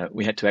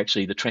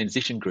actually, the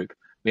transition group,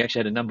 we actually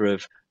had a number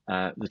of,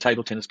 the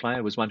table tennis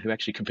player was one who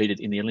actually competed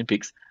in the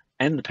Olympics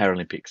and the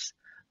Paralympics.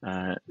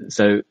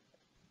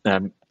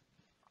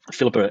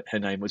 Philippa, her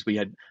name was, we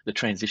had the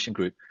transition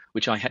group,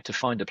 which I had to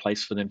find a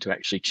place for them to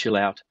actually chill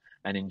out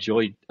and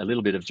enjoy a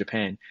little bit of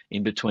Japan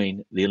in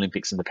between the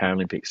Olympics and the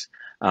Paralympics.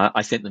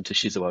 I sent them to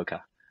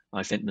Shizuoka.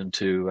 I sent them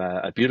to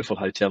a beautiful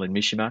hotel in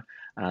Mishima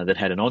that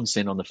had an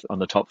onsen on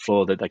the top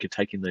floor that they could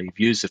take in the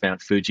views of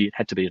Mount Fuji. It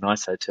had to be a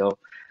nice hotel,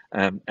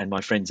 and my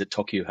friends at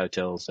Tokyo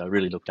Hotels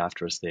really looked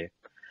after us there.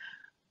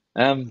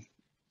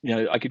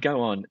 I could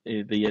go on.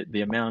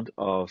 The amount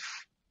of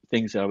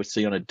things that I would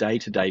see on a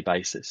day-to-day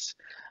basis.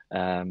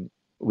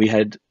 We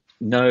had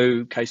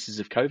no cases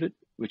of COVID,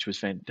 which was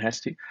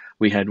fantastic.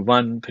 We had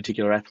one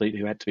particular athlete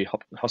who had to be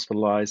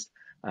hospitalized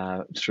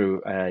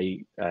through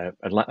a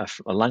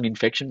lung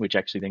infection, which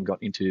actually then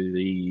got into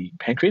the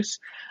pancreas,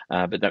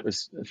 but that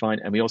was fine.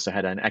 And we also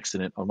had an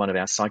accident on one of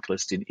our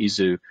cyclists in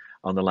Izu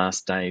on the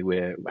last day,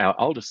 where our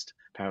oldest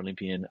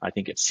Paralympian, I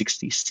think at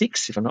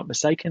 66, if I'm not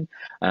mistaken,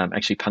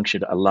 actually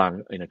punctured a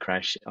lung in a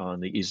crash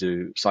on the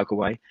Izu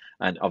cycleway.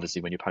 And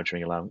obviously, when you're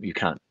puncturing a lung, you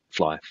can't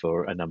fly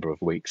for a number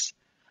of weeks.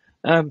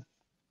 Our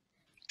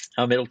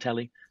medal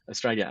tally: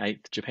 Australia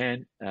 8th,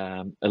 Japan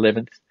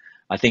 11th.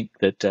 I think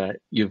that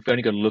you've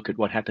only got to look at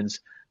what happens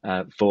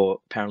for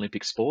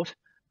Paralympic sport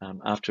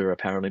after a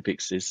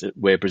Paralympics, is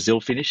where Brazil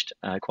finished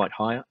quite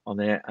high on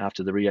there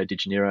after the Rio de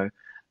Janeiro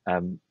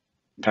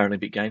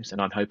Paralympic Games,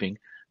 and I'm hoping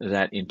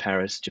that in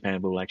Paris,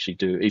 Japan will actually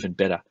do even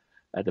better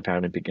at the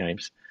Paralympic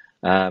Games.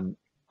 I'm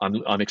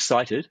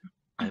excited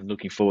and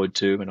looking forward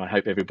to, and I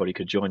hope everybody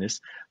could join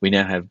us. We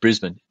now have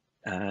Brisbane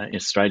in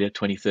Australia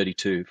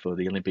 2032 for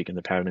the Olympic and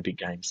the Paralympic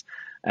Games,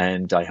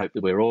 and I hope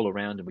that we're all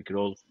around and we could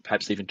all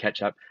perhaps even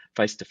catch up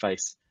face to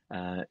face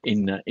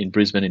in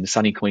Brisbane, in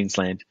sunny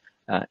Queensland,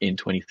 in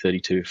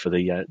 2032 for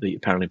the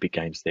Paralympic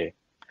Games there.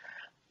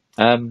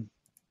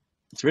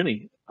 It's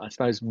really, I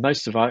suppose,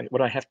 most of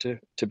what I have to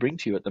bring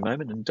to you at the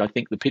moment, and I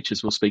think the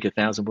pictures will speak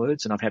 1,000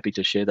 words, and I'm happy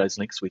to share those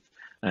links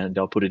and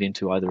I'll put it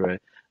into either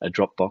a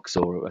Dropbox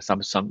or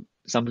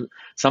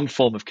some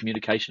form of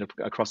communication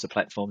across a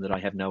platform that I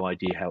have no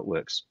idea how it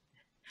works.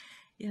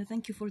 Yeah,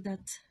 thank you for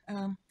that.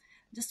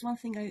 Just one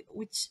thing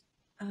which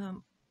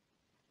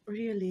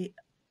really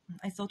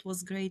I thought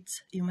was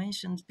great, you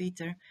mentioned,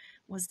 Peter,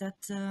 was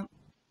that,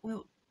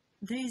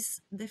 there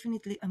is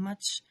definitely a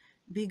much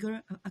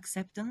bigger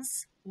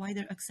acceptance,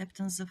 wider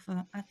acceptance of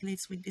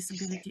athletes with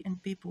disability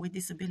and people with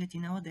disability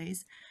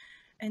nowadays.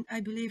 And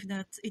I believe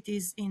that it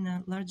is in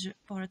a large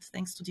part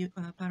thanks to the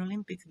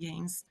Paralympic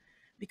Games,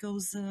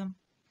 because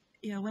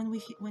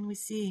when we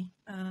see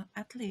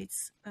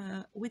athletes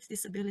with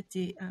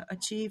disability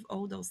achieve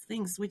all those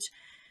things, which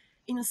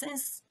in a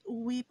sense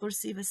we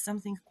perceive as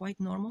something quite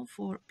normal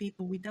for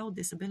people without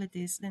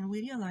disabilities, then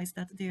we realize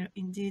that they're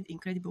indeed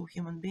incredible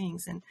human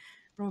beings and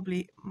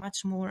probably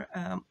much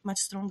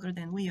stronger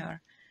than we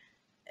are.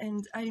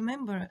 And I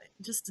remember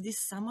just this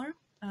summer,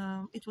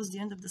 it was the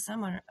end of the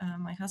summer,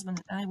 my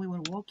husband and I, we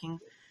were walking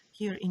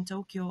here in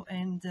Tokyo,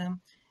 and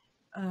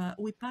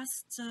we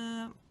passed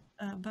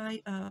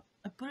by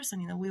a person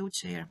in a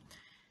wheelchair.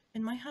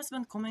 And my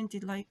husband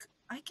commented, like,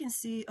 I can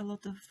see a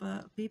lot of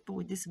people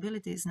with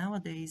disabilities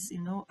nowadays,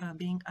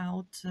 being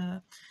out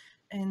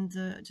and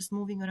just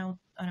moving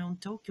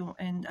around Tokyo.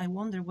 And I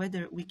wonder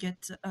whether we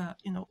get,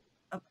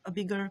 a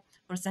bigger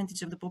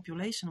percentage of the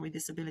population with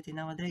disability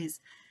nowadays.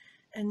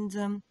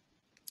 And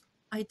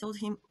I told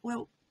him,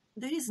 well,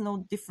 there is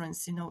no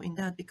difference, in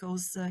that,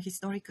 because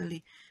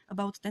historically,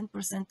 about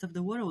 10% of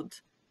the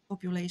world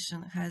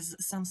population has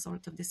some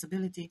sort of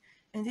disability.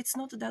 And it's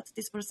not that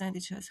this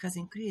percentage has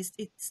increased.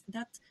 It's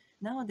that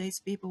nowadays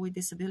people with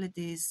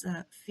disabilities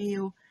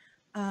feel,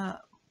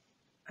 how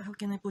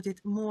can I put it,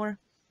 more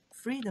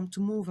freedom to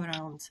move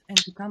around and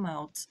to come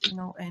out,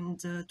 and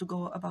to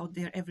go about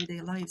their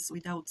everyday lives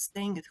without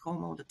staying at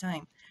home all the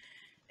time.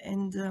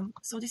 And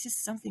so this is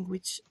something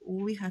which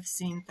we have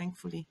seen,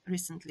 thankfully,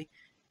 recently.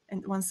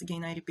 And once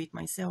again, I repeat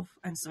myself,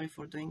 I'm sorry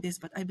for doing this,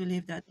 but I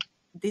believe that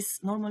this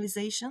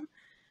normalization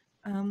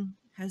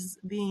has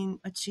been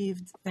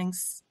achieved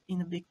thanks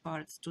in a big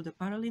part to the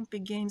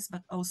Paralympic Games,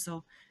 but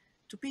also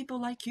to people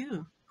like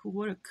you who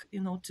work,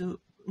 to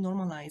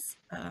normalize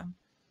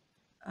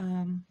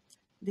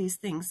these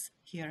things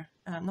here,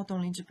 not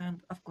only in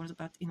Japan, of course,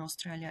 but in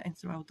Australia and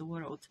throughout the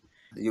world.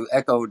 You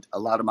echoed a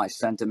lot of my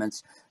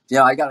sentiments.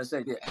 I got to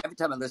say, every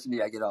time I listen to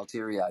you, I get all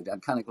teary-eyed. I'm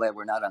kind of glad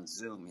we're not on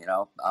Zoom,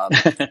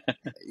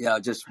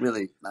 just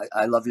really,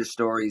 I love your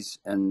stories,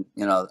 and,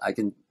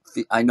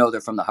 I know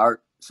they're from the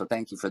heart. So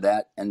thank you for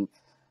that. And,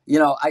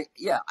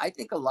 I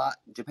think a lot,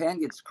 Japan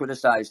gets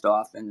criticized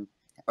often,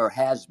 or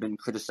has been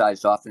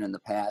criticized often in the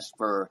past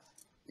for,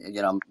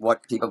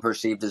 what people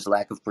perceived as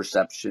lack of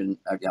perception,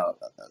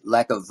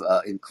 lack of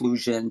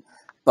inclusion.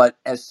 But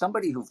as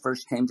somebody who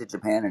first came to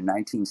Japan in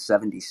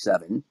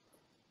 1977,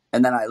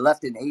 and then I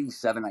left in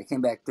 87, I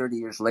came back 30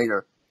 years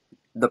later,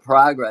 the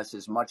progress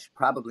is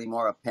probably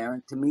more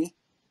apparent to me,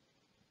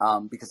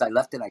 because I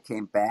left and I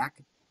came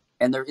back,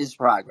 and there is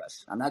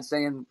progress. I'm not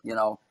saying,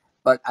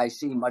 but I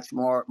see much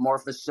more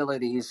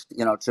facilities,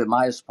 to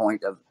Maya's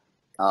point of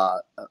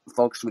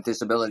folks with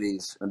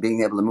disabilities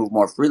being able to move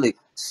more freely.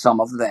 Some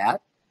of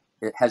that,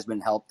 it has been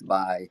helped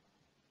by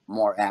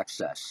more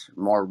access,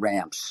 more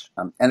ramps.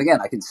 And again,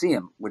 I can see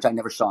them, which I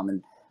never saw them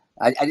in.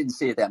 I didn't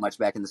see it that much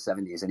back in the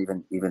 70s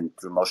and even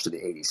through most of the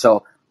 80s.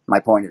 So my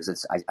point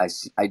is,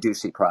 I do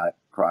see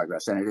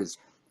progress, and it is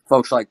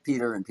folks like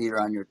Peter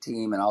on your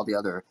team and all the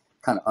other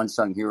kind of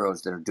unsung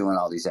heroes that are doing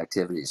all these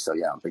activities. So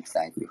yeah, a big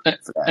thank you for that.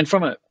 And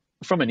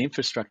from an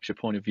infrastructure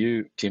point of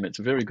view, Tim, it's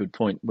a very good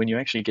point. When you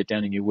actually get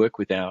down and you work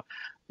with our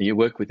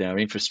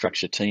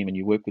infrastructure team, and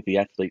you work with the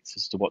athletes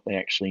as to what they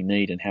actually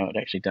need and how it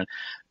actually done.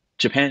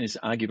 Japan is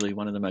arguably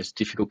one of the most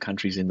difficult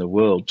countries in the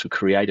world to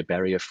create a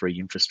barrier-free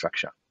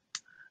infrastructure.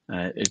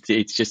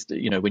 It's just,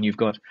 when you've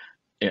got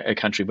a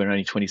country where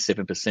only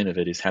 27% of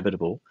it is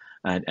habitable,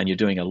 and you're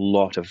doing a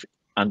lot of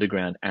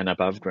underground and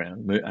above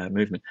ground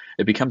movement,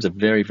 it becomes a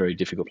very, very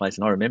difficult place.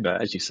 And I remember,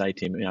 as you say,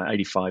 Tim,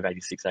 85,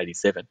 86,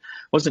 87,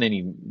 wasn't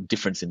any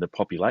difference in the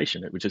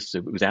population. It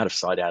was out of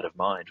sight, out of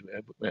mind,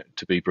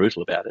 to be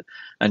brutal about it.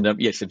 And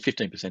yes, and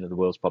 15% of the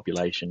world's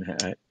population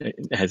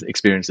has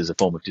experiences a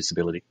form of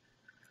disability.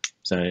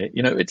 So,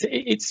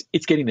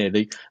 it's getting there.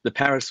 The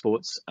para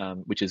sports,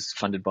 which is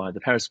funded by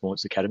the Para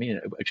Sports Academy,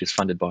 which is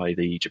funded by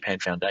the Japan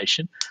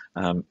Foundation,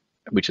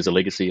 which is a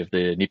legacy of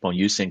the Nippon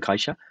Yusen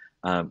Kaisha,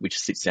 which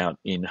sits out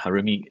in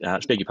Harumi,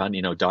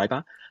 in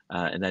Odaiba,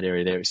 and that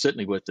area there is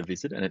certainly worth the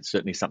visit, and it's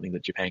certainly something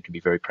that Japan can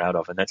be very proud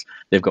of. And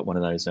they've got one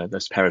of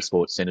those para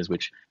sports centers,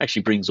 which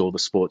actually brings all the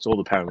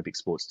Paralympic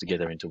sports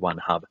together into one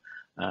hub,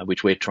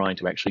 which we're trying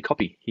to actually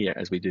copy here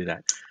as we do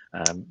that.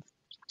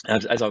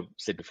 As I've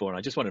said before, and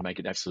I just want to make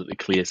it absolutely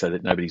clear so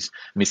that nobody's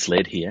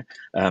misled here.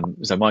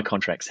 So my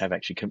contracts have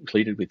actually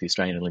completed with the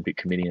Australian Olympic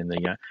Committee and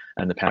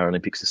the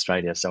Paralympics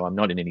Australia. So I'm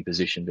not in any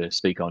position to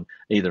speak on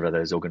either of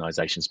those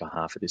organisations'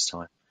 behalf at this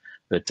time.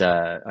 But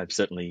I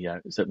certainly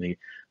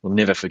will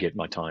never forget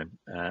my time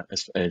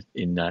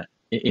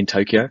in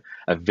Tokyo.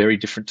 A very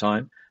different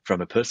time from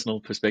a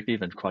personal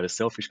perspective and quite a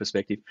selfish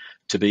perspective,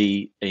 to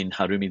be in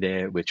Harumi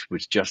there, which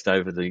was just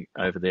over the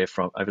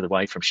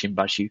way from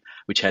Shimbashi,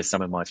 which has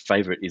some of my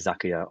favourite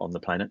izakaya on the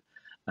planet.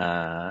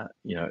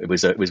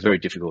 It was very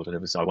difficult, and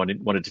I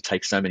wanted to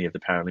take so many of the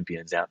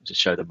Paralympians out to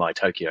show them my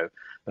Tokyo,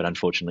 but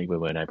unfortunately we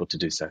weren't able to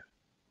do so.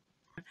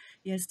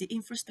 Yes, the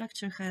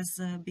infrastructure has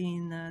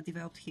been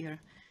developed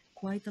here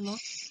quite a lot.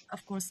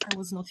 Of course, I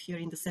was not here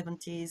in the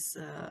 70s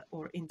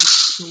or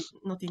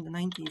not in the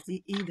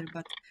 90s either,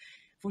 but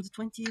for the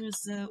 20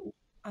 years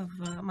of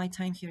my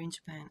time here in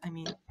Japan, I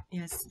mean,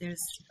 yes,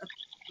 there's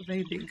a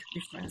very big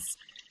difference,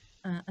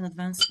 an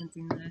advancement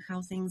in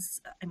how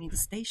things, the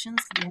stations,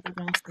 the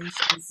underground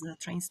stations,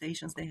 train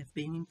stations, they have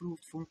been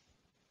improved for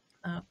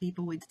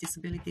people with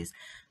disabilities.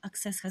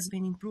 Access has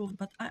been improved,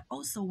 but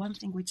also one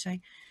thing which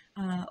I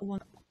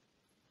want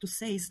to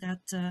say is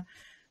that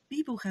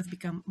people have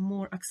become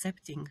more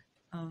accepting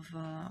of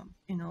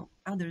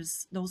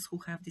others, those who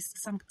have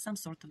some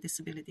sort of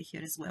disability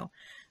here as well.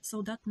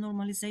 So that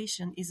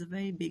normalization is a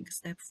very big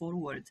step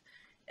forward,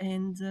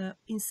 and to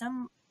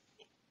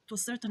a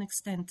certain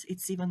extent,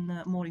 it's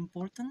even more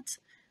important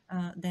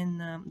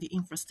than the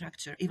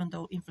infrastructure. Even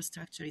though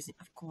infrastructure is,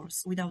 of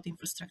course, without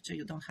infrastructure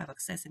you don't have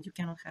access, and you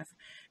cannot have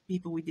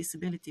people with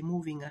disabilities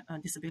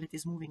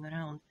moving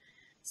around.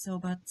 So,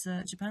 but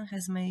Japan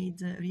has made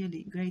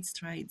really great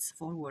strides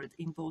forward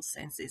in both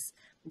senses,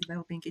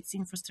 developing its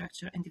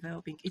infrastructure and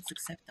developing its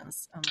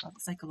acceptance on a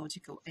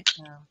psychological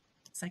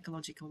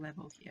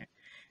level here.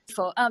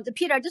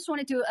 Peter, I just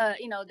wanted to,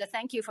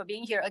 thank you for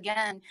being here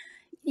again.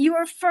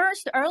 Your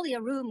first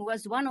earlier room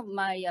was one of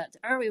my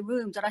early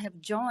rooms that I have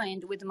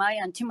joined with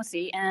Maya and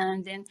Timothy,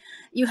 and then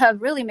you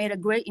have really made a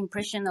great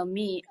impression on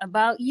me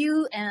about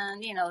you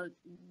and,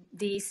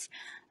 these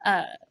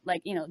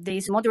like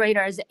these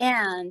moderators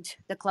and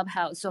the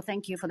clubhouse. So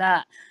thank you for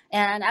that.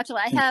 And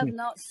actually, I have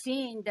not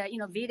seen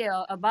the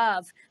video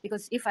above,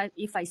 because if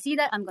I see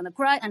that, I'm gonna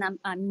cry, and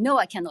I know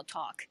I cannot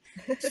talk.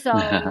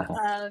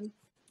 So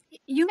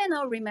you may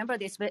not remember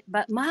this,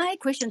 but my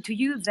question to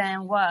you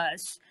then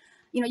was,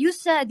 you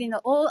said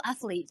all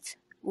athletes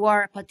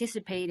were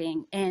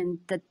participating in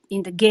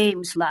the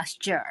games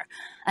last year,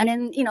 and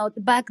then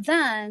back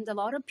then a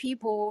lot of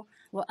people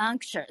were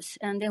anxious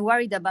and then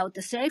worried about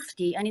the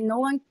safety, and no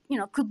one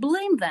could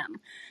blame them.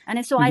 And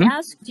then, so I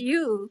asked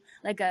you,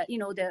 like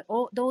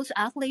all those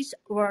athletes,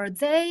 were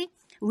they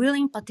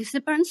willing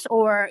participants,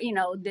 or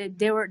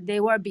they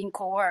were being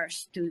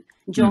coerced to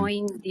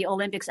join the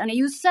Olympics? And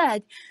you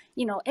said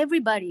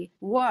everybody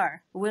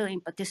were willing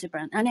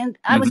participant, and then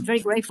I was very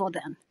grateful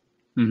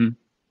then.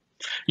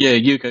 Yeah,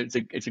 Yuko,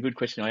 it's a good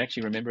question. I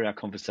actually remember our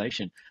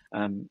conversation,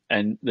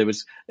 and there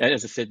was,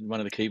 as I said,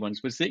 one of the key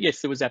ones was that, yes,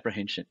 there was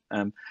apprehension.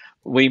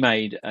 We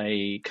made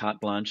a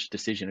carte blanche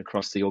decision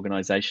across the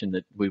organisation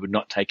that we would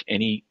not take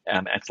any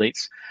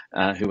athletes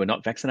who were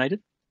not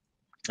vaccinated.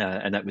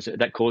 And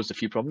that caused a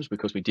few problems,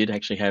 because we did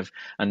actually have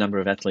a number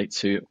of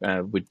athletes who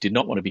did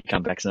not want to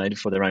become vaccinated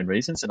for their own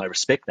reasons, and I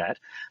respect that.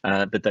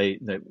 But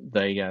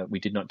we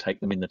did not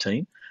take them in the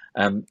team.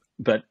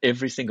 But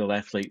every single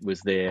athlete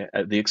was there.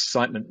 The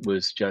excitement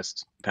was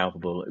just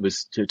palpable. It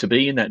was to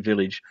be in that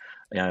village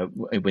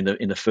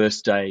in the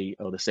first day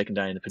or the second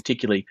day, and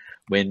particularly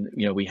when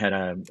we had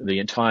the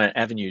entire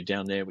avenue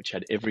down there, which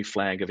had every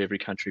flag of every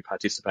country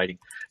participating,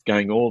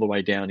 going all the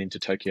way down into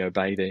Tokyo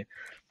Bay there.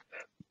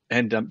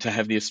 And to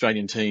have the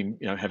Australian team,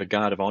 have a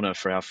guard of honour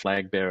for our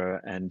flag bearer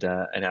and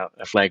our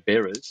flag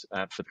bearers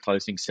for the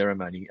closing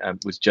ceremony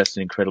was just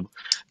an incredible.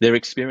 Their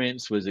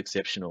experience was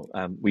exceptional.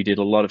 We did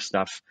a lot of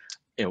stuff.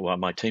 Well,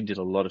 my team did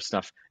a lot of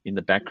stuff in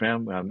the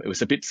background. It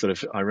was a bit sort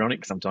of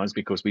ironic sometimes,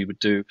 because we would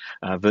do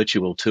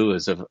virtual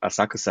tours of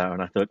Asakusa,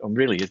 and I thought,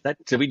 really,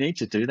 do we need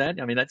to do that?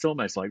 I mean, that's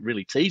almost like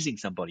really teasing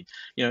somebody.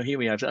 Here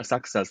we have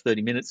Asakusa's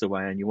 30 minutes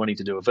away, and you're wanting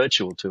to do a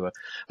virtual tour,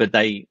 but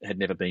they had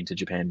never been to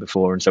Japan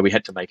before, and so we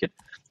had to make it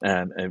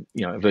a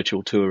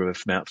virtual tour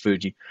of Mount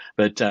Fuji.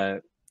 But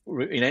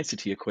in answer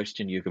to your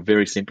question, Yuka,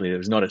 very simply, there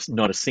was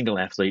not a single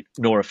athlete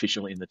nor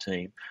official in the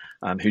team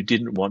who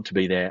didn't want to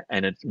be there,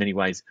 and in many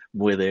ways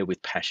were there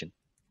with passion.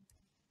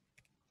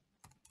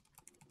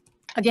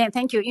 Again,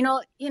 thank you.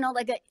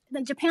 Like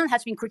Japan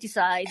has been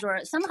criticized,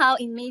 or somehow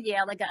in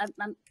media, like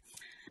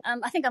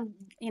I think I'm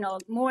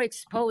more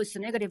exposed to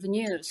negative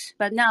news.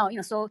 But now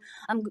so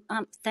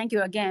thank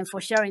you again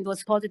for sharing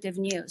those positive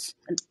news.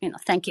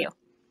 Thank you.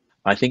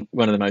 I think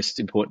one of the most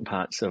important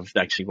parts of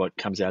actually what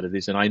comes out of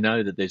this, and I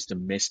know that there's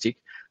domestic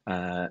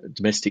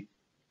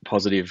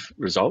positive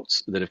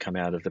results that have come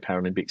out of the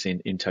Paralympics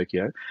in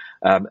Tokyo.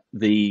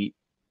 The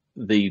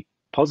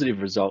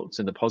positive results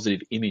and the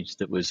positive image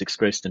that was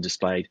expressed and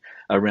displayed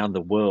around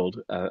the world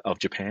of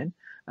Japan,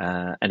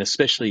 and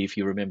especially if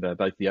you remember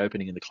both the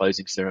opening and the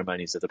closing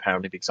ceremonies of the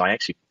Paralympics, I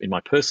actually, in my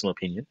personal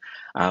opinion,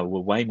 were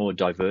way more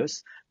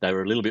diverse. They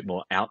were a little bit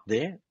more out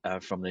there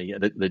from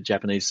the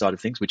Japanese side of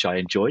things, which I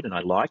enjoyed and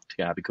I liked,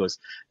 because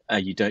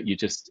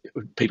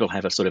people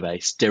have a sort of a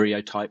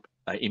stereotype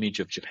image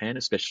of Japan,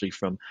 especially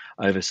from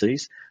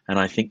overseas. And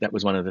I think that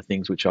was one of the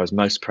things which I was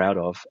most proud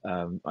of,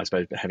 I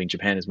suppose, having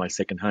Japan as my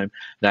second home,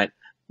 that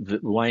the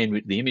way in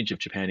which the image of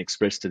Japan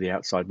expressed to the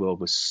outside world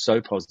was so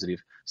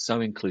positive,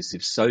 so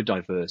inclusive, so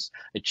diverse.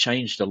 It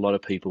changed a lot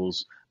of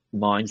people's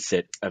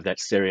mindset of that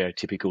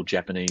stereotypical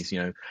Japanese,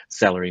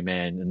 salary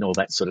man and all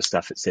that sort of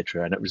stuff,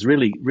 etc. And it was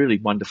really, really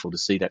wonderful to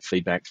see that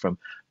feedback from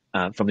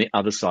the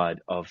other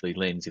side of the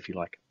lens, if you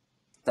like.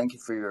 Thank you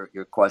for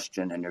your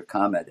question and your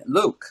comment.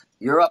 Luke,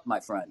 you're up, my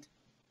friend.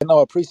 No,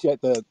 I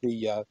appreciate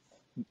the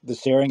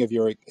sharing of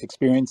your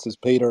experiences,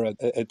 Peter.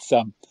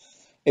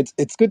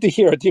 It's good to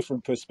hear a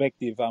different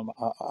perspective.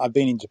 I've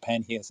been in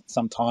Japan here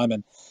some time,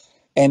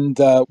 and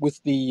with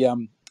the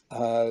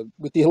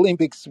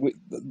Olympics,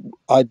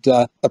 I'd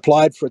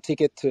applied for a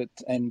ticket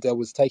and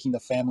was taking the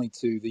family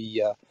to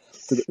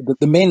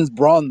the men's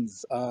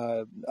bronze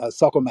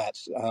soccer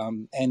match,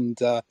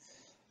 and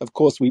of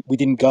course we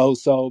didn't go.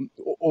 So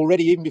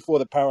already, even before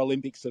the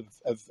Paralympics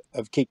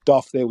have kicked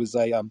off, there was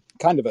a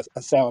kind of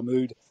a sour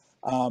mood.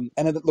 And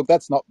look,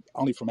 that's not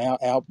only from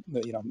our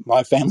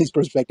my family's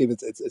perspective.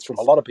 It's from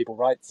a lot of people,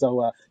 right?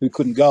 So who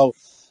couldn't go,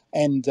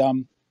 and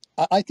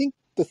I think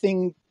the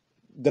thing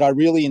that I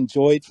really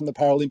enjoyed from the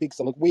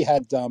Paralympics, look, we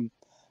had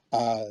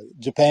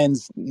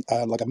Japan's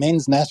like a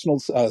men's national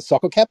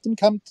soccer captain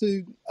come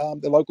to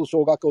the local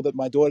shogakko that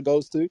my daughter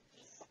goes to,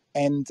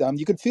 and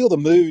you could feel the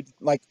mood.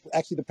 Like,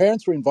 actually, the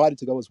parents were invited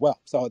to go as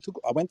well. So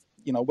I went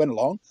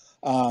along.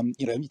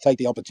 You take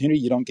the opportunity.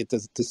 You don't get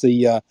to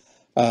see.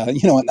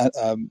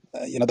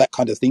 That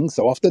kind of thing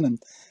so often,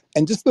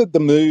 and just the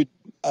mood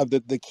of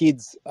the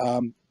kids,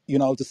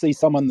 to see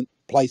someone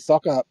play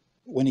soccer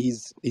when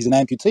he's an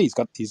amputee,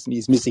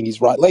 he's missing his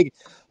right leg,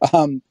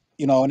 and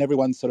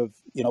everyone's sort of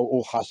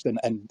all hushed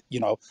and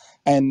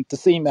to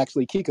see him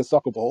actually kick a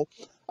soccer ball,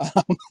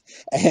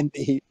 and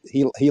he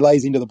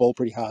lays into the ball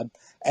pretty hard,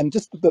 and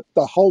just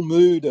the whole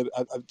mood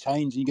of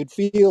change. You could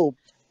feel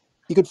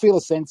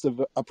a sense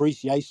of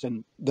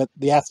appreciation that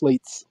the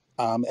athletes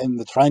and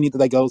the training that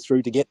they go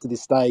through to get to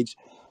this stage.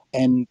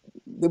 And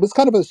there was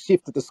kind of a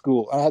shift at the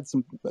school. I had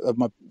some of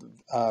my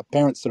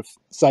parents sort of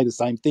say the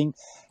same thing.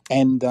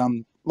 And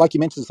like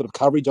you mentioned, sort of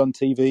coverage on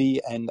TV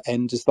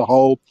and just the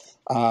whole,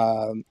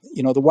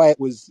 the way it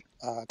was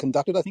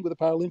conducted, I think, with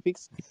the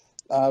Paralympics,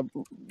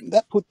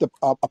 that put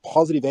a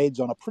positive edge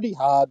on a pretty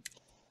hard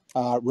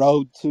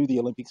road to the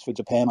Olympics for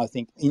Japan, I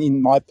think,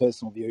 in my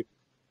personal view,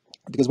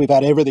 because we've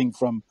had everything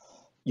from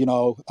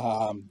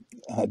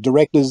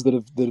directors that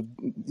have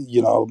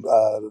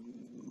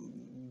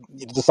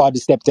decide to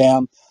step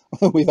down.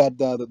 We've had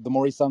the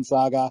Mori-san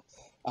saga.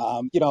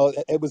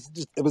 It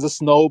was a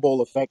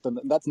snowball effect, and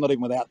that's not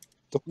even without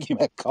talking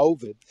about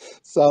COVID.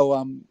 So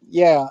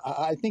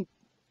I think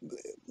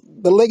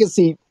the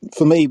legacy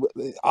for me,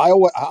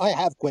 I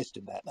have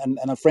questioned that, and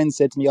a friend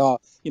said to me, "Oh,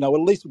 well,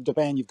 at least with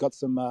Japan, you've got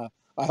some. I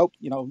hope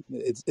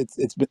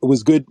it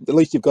was good. At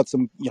least you've got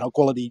some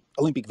quality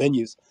Olympic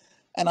venues."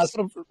 And I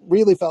sort of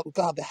really felt,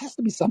 God, there has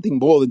to be something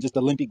more than just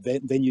Olympic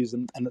venues.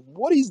 And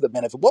what is the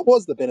benefit? What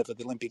was the benefit of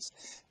the Olympics?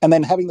 And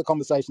then having the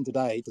conversation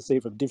today to see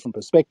it from a different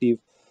perspective,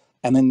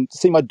 and then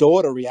see my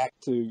daughter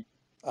react to,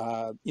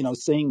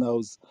 seeing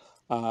those,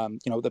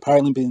 the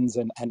Paralympians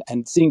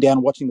and sitting down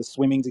and watching the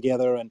swimming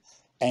together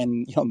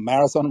and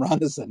marathon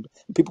runners and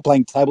people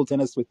playing table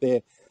tennis with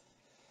their,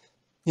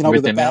 with with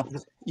a their bat.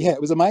 mouth. Yeah,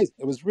 it was amazing.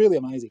 It was really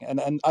amazing,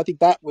 and I think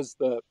that was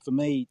for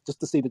me, just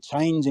to see the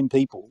change in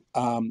people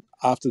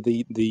after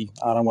the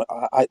I don't know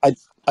I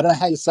don't know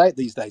how you say it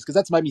these days, because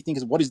that's made me think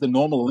of what is the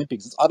normal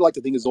Olympics. I'd like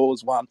to think it's all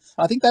as one.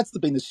 And I think that's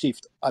been the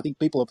shift. I think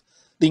people have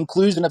the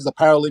inclusion of the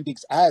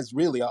Paralympics as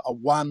really a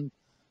one.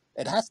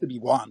 It has to be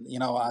one.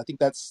 I think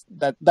that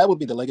would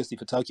be the legacy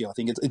for Tokyo. I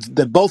think it's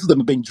that both of them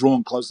have been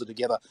drawn closer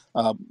together.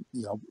 In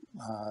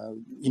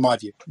my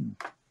view.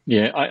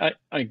 Yeah,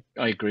 I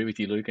agree with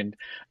you, Luke. And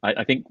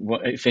I think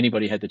if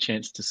anybody had the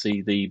chance to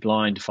see the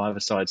blind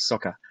five-a-side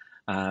soccer,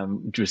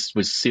 just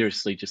was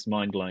seriously just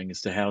mind-blowing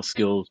as to how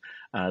skilled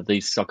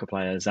these soccer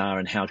players are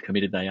and how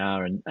committed they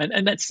are.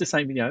 And that's the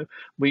same,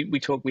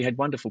 we had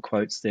wonderful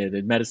quotes there.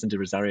 The Madison de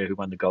Rosario, who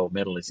won the gold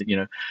medal, is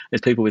that,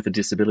 as people with a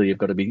disability have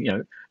got to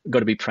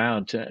be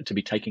proud to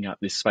be taking up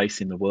this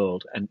space in the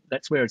world. And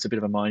that's where it's a bit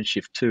of a mind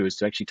shift too, is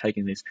to actually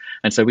taking this.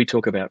 And so we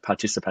talk about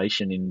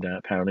participation in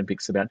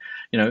Paralympics, about,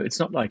 it's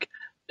not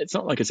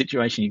like a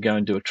situation you go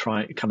and do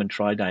come and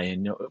try day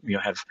and you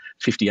have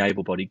 50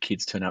 able-bodied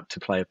kids turn up to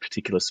play a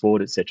particular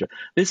sport, etc.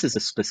 This is a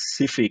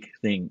specific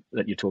thing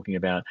that you're talking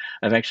about,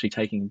 of actually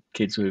taking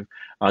kids who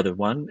either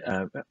one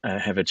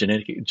have a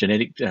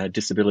genetic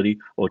disability,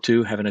 or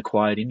two have an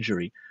acquired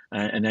injury.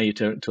 And now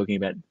you're talking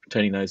about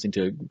turning those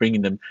into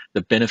bringing them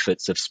the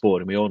benefits of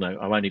sport. And we all know,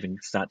 I won't even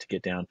start to go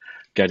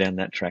down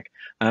that track.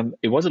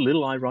 It was a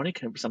little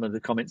ironic, some of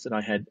the comments that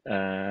I had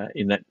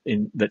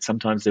in that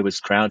sometimes there was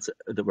crowds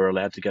that were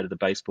allowed to go to the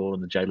baseball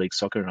and the J League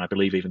soccer, and I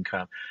believe even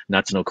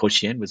Natsuno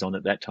Koshien was on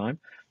at that time.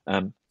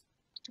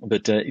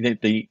 But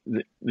the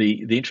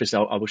interest,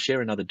 I will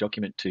share another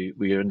document to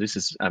you, and this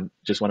is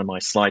just one of my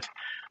slight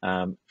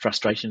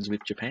frustrations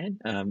with Japan,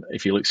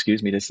 if you'll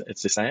excuse me to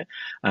say it.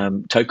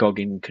 TOCOG,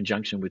 in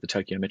conjunction with the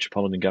Tokyo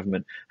Metropolitan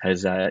Government,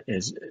 has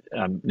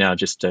now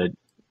just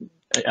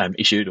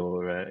issued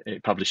or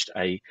published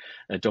a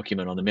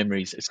document on the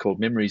memories. It's called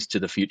Memories to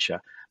the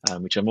Future,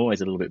 which I'm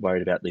always a little bit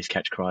worried about, these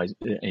catch cries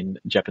in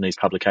Japanese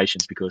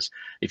publications, because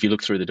if you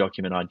look through the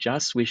document, I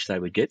just wish they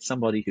would get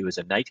somebody who is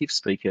a native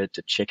speaker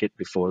to check it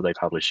before they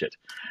publish it,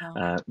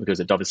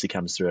 because it obviously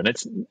comes through. And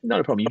it's not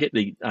a problem. You get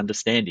the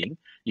understanding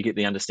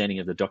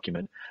of the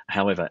document.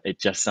 However, it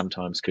just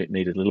sometimes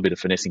needed a little bit of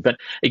finessing. But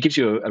it gives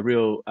you a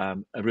real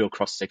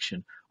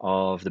cross-section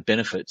of the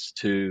benefits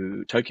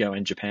to Tokyo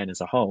and Japan as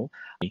a whole.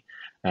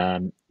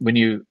 When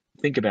you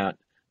think about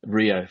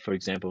Rio, for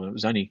example, it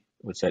was only,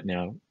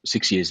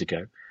 6 years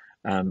ago.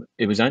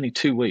 It was only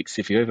 2 weeks.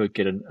 If you ever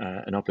get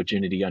an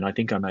opportunity, and I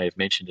think I may have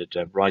mentioned it,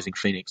 Rising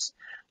Phoenix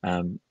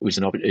is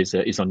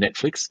on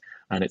Netflix,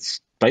 and it's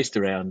based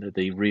around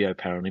the Rio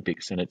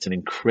Paralympics, and it's an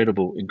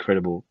incredible.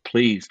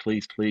 Please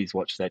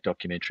watch that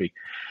documentary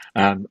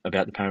about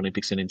the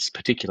Paralympics, and in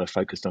particular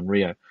focused on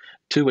Rio.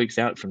 2 weeks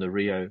out from the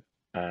Rio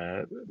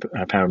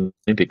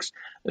Paralympics,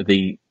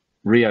 the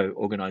Rio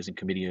Organising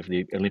Committee of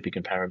the Olympic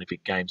and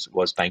Paralympic Games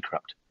was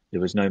bankrupt.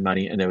 There was no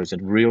money, and there was a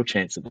real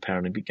chance that the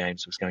Paralympic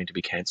Games was going to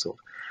be cancelled.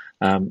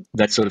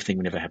 That sort of thing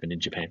never happened in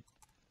Japan,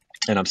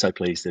 and I'm so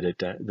pleased that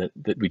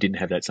that we didn't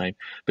have that same.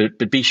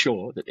 But be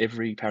sure that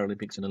every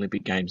Paralympics and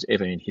Olympic Games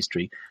ever in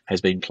history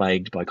has been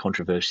plagued by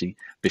controversy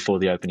before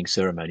the opening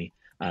ceremony,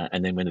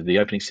 and then when the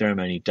opening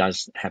ceremony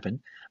does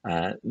happen,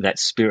 that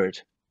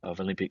spirit of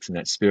Olympics and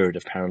that spirit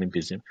of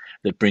Paralympism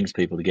that brings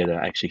people together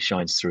actually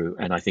shines through.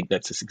 And I think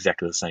that's just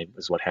exactly the same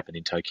as what happened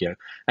in Tokyo,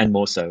 and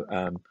more so.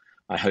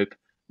 I hope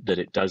that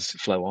it does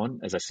flow on.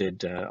 As I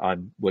said,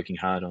 I'm working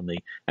hard on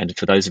and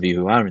for those of you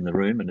who are in the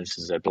room, and this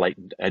is a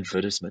blatant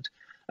advertisement,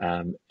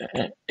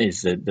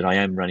 is that I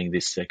am running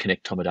this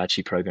Connect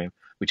Tomodachi program,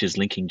 which is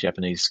linking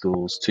Japanese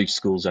schools to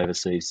schools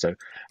overseas. So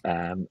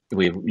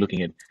we're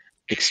looking at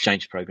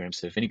exchange programs.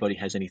 So if anybody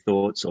has any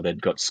thoughts, or they've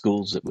got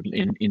schools that would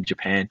in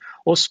Japan,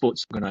 or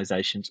sports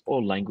organisations,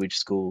 or language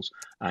schools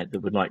that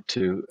would like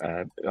to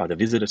either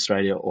visit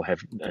Australia or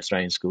have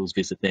Australian schools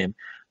visit them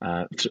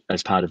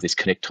as part of this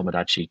Connect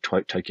Tomodachi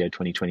Tokyo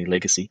 2020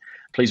 legacy,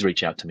 please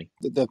reach out to me.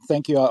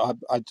 Thank you.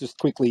 I just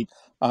quickly,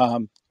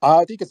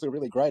 I think it's a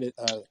really great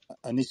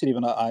initiative,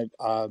 and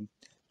I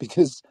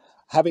because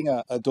having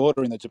a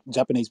daughter in the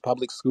Japanese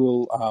public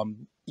school,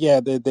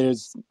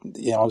 there's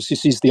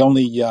she's the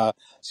only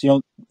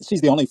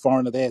she's the only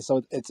foreigner there,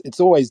 so it's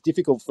always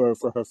difficult for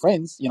her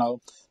friends,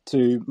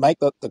 to make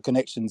the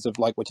connections of,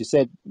 like what you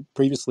said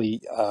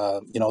previously,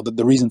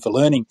 the reason for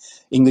learning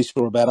English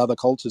or about other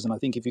cultures. And I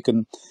think if you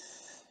can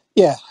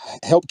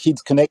help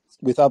kids connect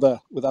with other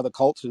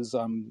cultures,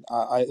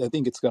 I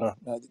think it's got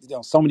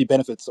so many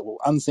benefits, or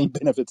unseen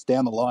benefits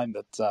down the line,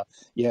 that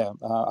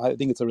I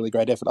think it's a really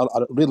great effort.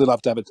 I'd really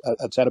love to have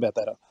a chat about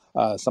that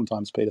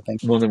sometimes, Peter.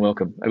 Thank you. More than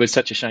welcome. It was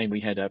such a shame we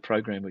had a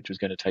program which was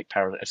going to take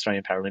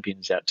Australian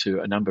Paralympians out to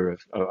a number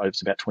of, it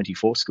was about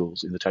 24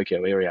 schools in the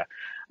Tokyo area,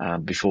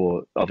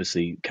 before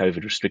obviously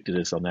COVID restricted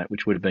us on that,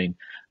 which would have been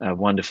a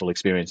wonderful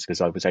experience,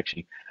 because I was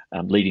actually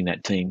leading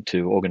that team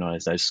to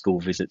organise those school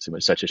visits. It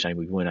was such a shame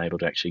we weren't able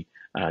to actually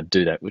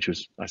do that, which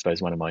was, I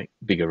suppose, one of my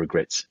bigger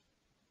regrets.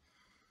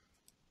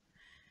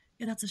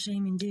 Yeah, that's a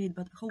shame indeed,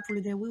 but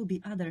hopefully there will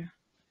be other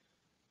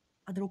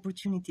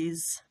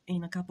opportunities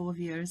in a couple of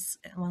years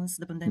once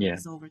the pandemic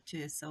is over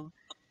too. So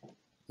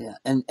yeah,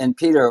 and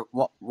Peter,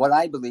 what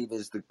I believe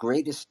is the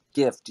greatest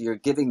gift you're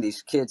giving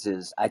these kids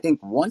is, I think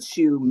once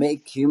you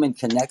make human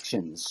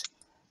connections,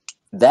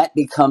 that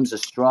becomes a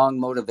strong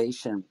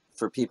motivation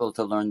for people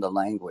to learn the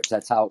language.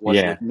 That's how it was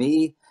with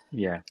me.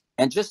 Yeah.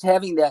 And just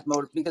having that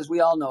motive, because we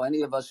all know,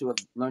 any of us who have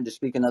learned to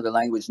speak another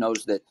language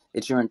knows that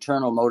it's your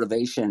internal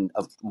motivation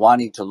of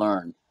wanting to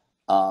learn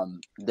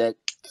that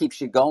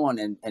keeps you going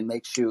and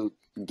makes you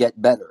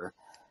get better.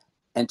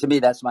 And to me,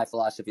 that's my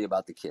philosophy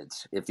about the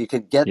kids. If you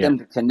could get them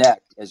to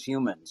connect as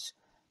humans,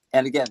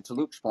 and again, to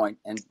Luke's point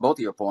and both of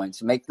your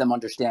points, make them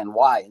understand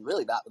why. And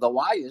really, the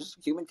why is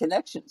human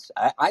connections,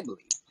 I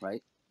believe,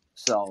 right?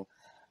 So,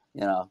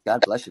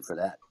 God bless you for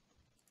that.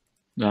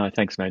 No,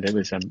 thanks, mate. It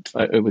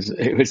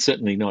was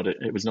certainly not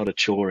a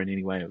chore in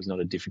any way. It was not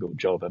a difficult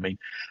job. I mean,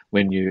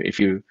 if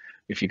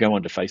you go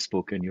onto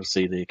Facebook, and you'll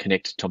see the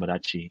Connect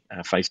Tomodachi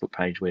Facebook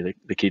page, where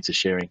the kids are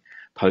sharing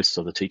posts,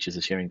 or the teachers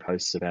are sharing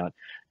posts about,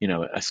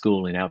 a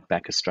school in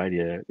outback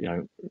Australia,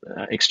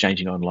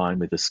 exchanging online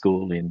with a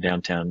school in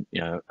downtown,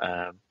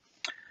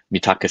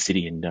 Mitaka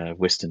City in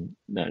western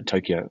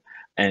Tokyo.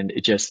 And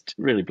it just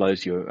really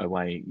blows you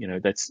away.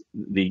 That's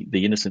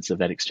the innocence of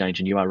that exchange.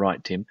 And you are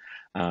right, Tim.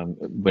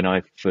 When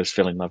I first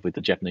fell in love with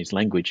the Japanese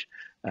language,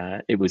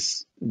 it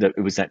was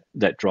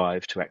that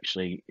drive to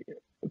actually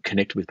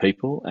connect with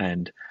people,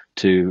 and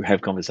to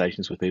have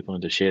conversations with people,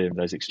 and to share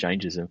those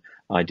exchanges of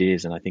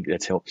ideas. And I think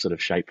that's helped sort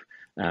of shape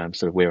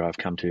sort of where I've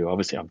come to.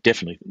 Obviously, I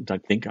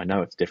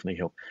know it's definitely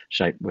helped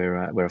shape where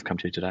I've come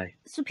to today.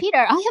 So, Peter,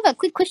 I have a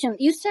quick question.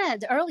 You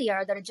said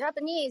earlier that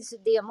Japanese,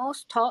 the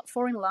most taught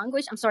foreign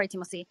language. I'm sorry,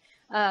 Timothy.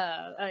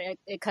 I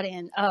cut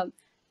in.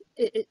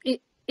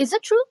 Is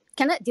that true?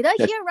 Did I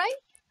hear right?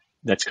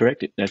 That's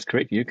correct. That's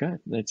correct, Yuka.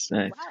 That's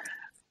wow.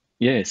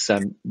 Yes.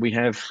 We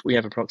have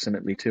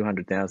approximately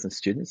 200,000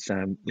 students.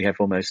 We have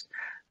almost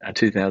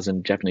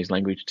 2,000 Japanese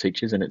language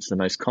teachers, and it's the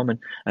most common.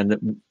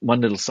 And one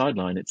little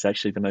sideline: it's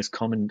actually the most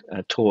common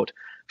taught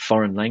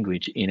foreign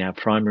language in our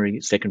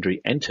primary,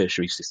 secondary, and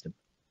tertiary system.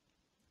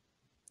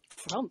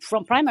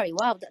 From primary,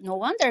 wow! No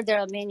wonder there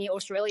are many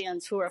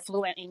Australians who are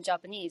fluent in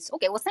Japanese.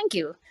 Okay, well, thank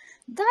you.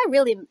 That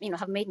really,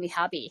 have made me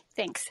happy.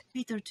 Thanks,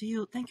 Peter. To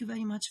you, thank you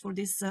very much for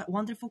this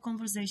wonderful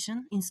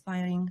conversation,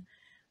 inspiring.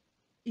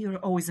 You're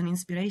always an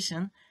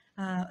inspiration.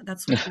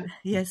 That's what.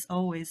 Yes,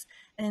 always.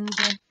 And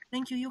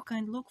thank you, Yuka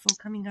and Luke, for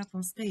coming up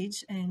on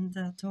stage and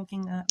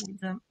talking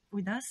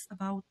with us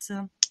about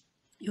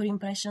your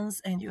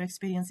impressions and your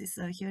experiences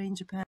here in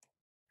Japan.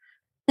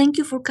 Thank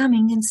you for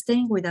coming and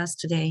staying with us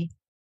today.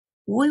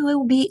 We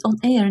will be on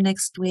air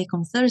next week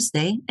on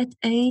Thursday at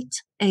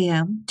 8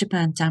 a.m.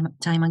 Japan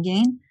time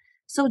again,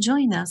 so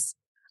join us.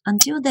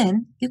 Until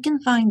then, you can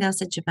find us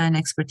at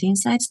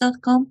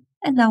japanexpertinsights.com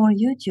and our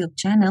YouTube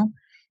channel,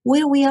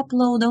 where we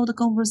upload all the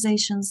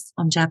conversations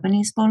on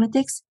Japanese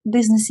politics,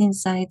 business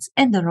insights,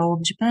 and the role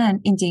of Japan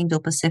in the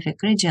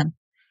Indo-Pacific region.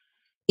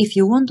 If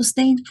you want to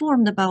stay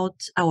informed about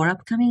our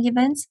upcoming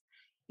events,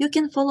 you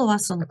can follow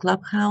us on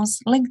Clubhouse,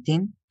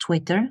 LinkedIn,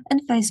 Twitter,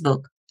 and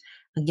Facebook.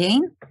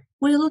 Again,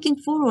 we're looking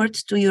forward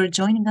to your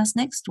joining us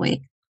next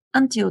week.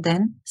 Until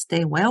then,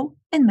 stay well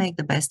and make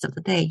the best of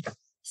the day.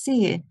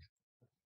 See you.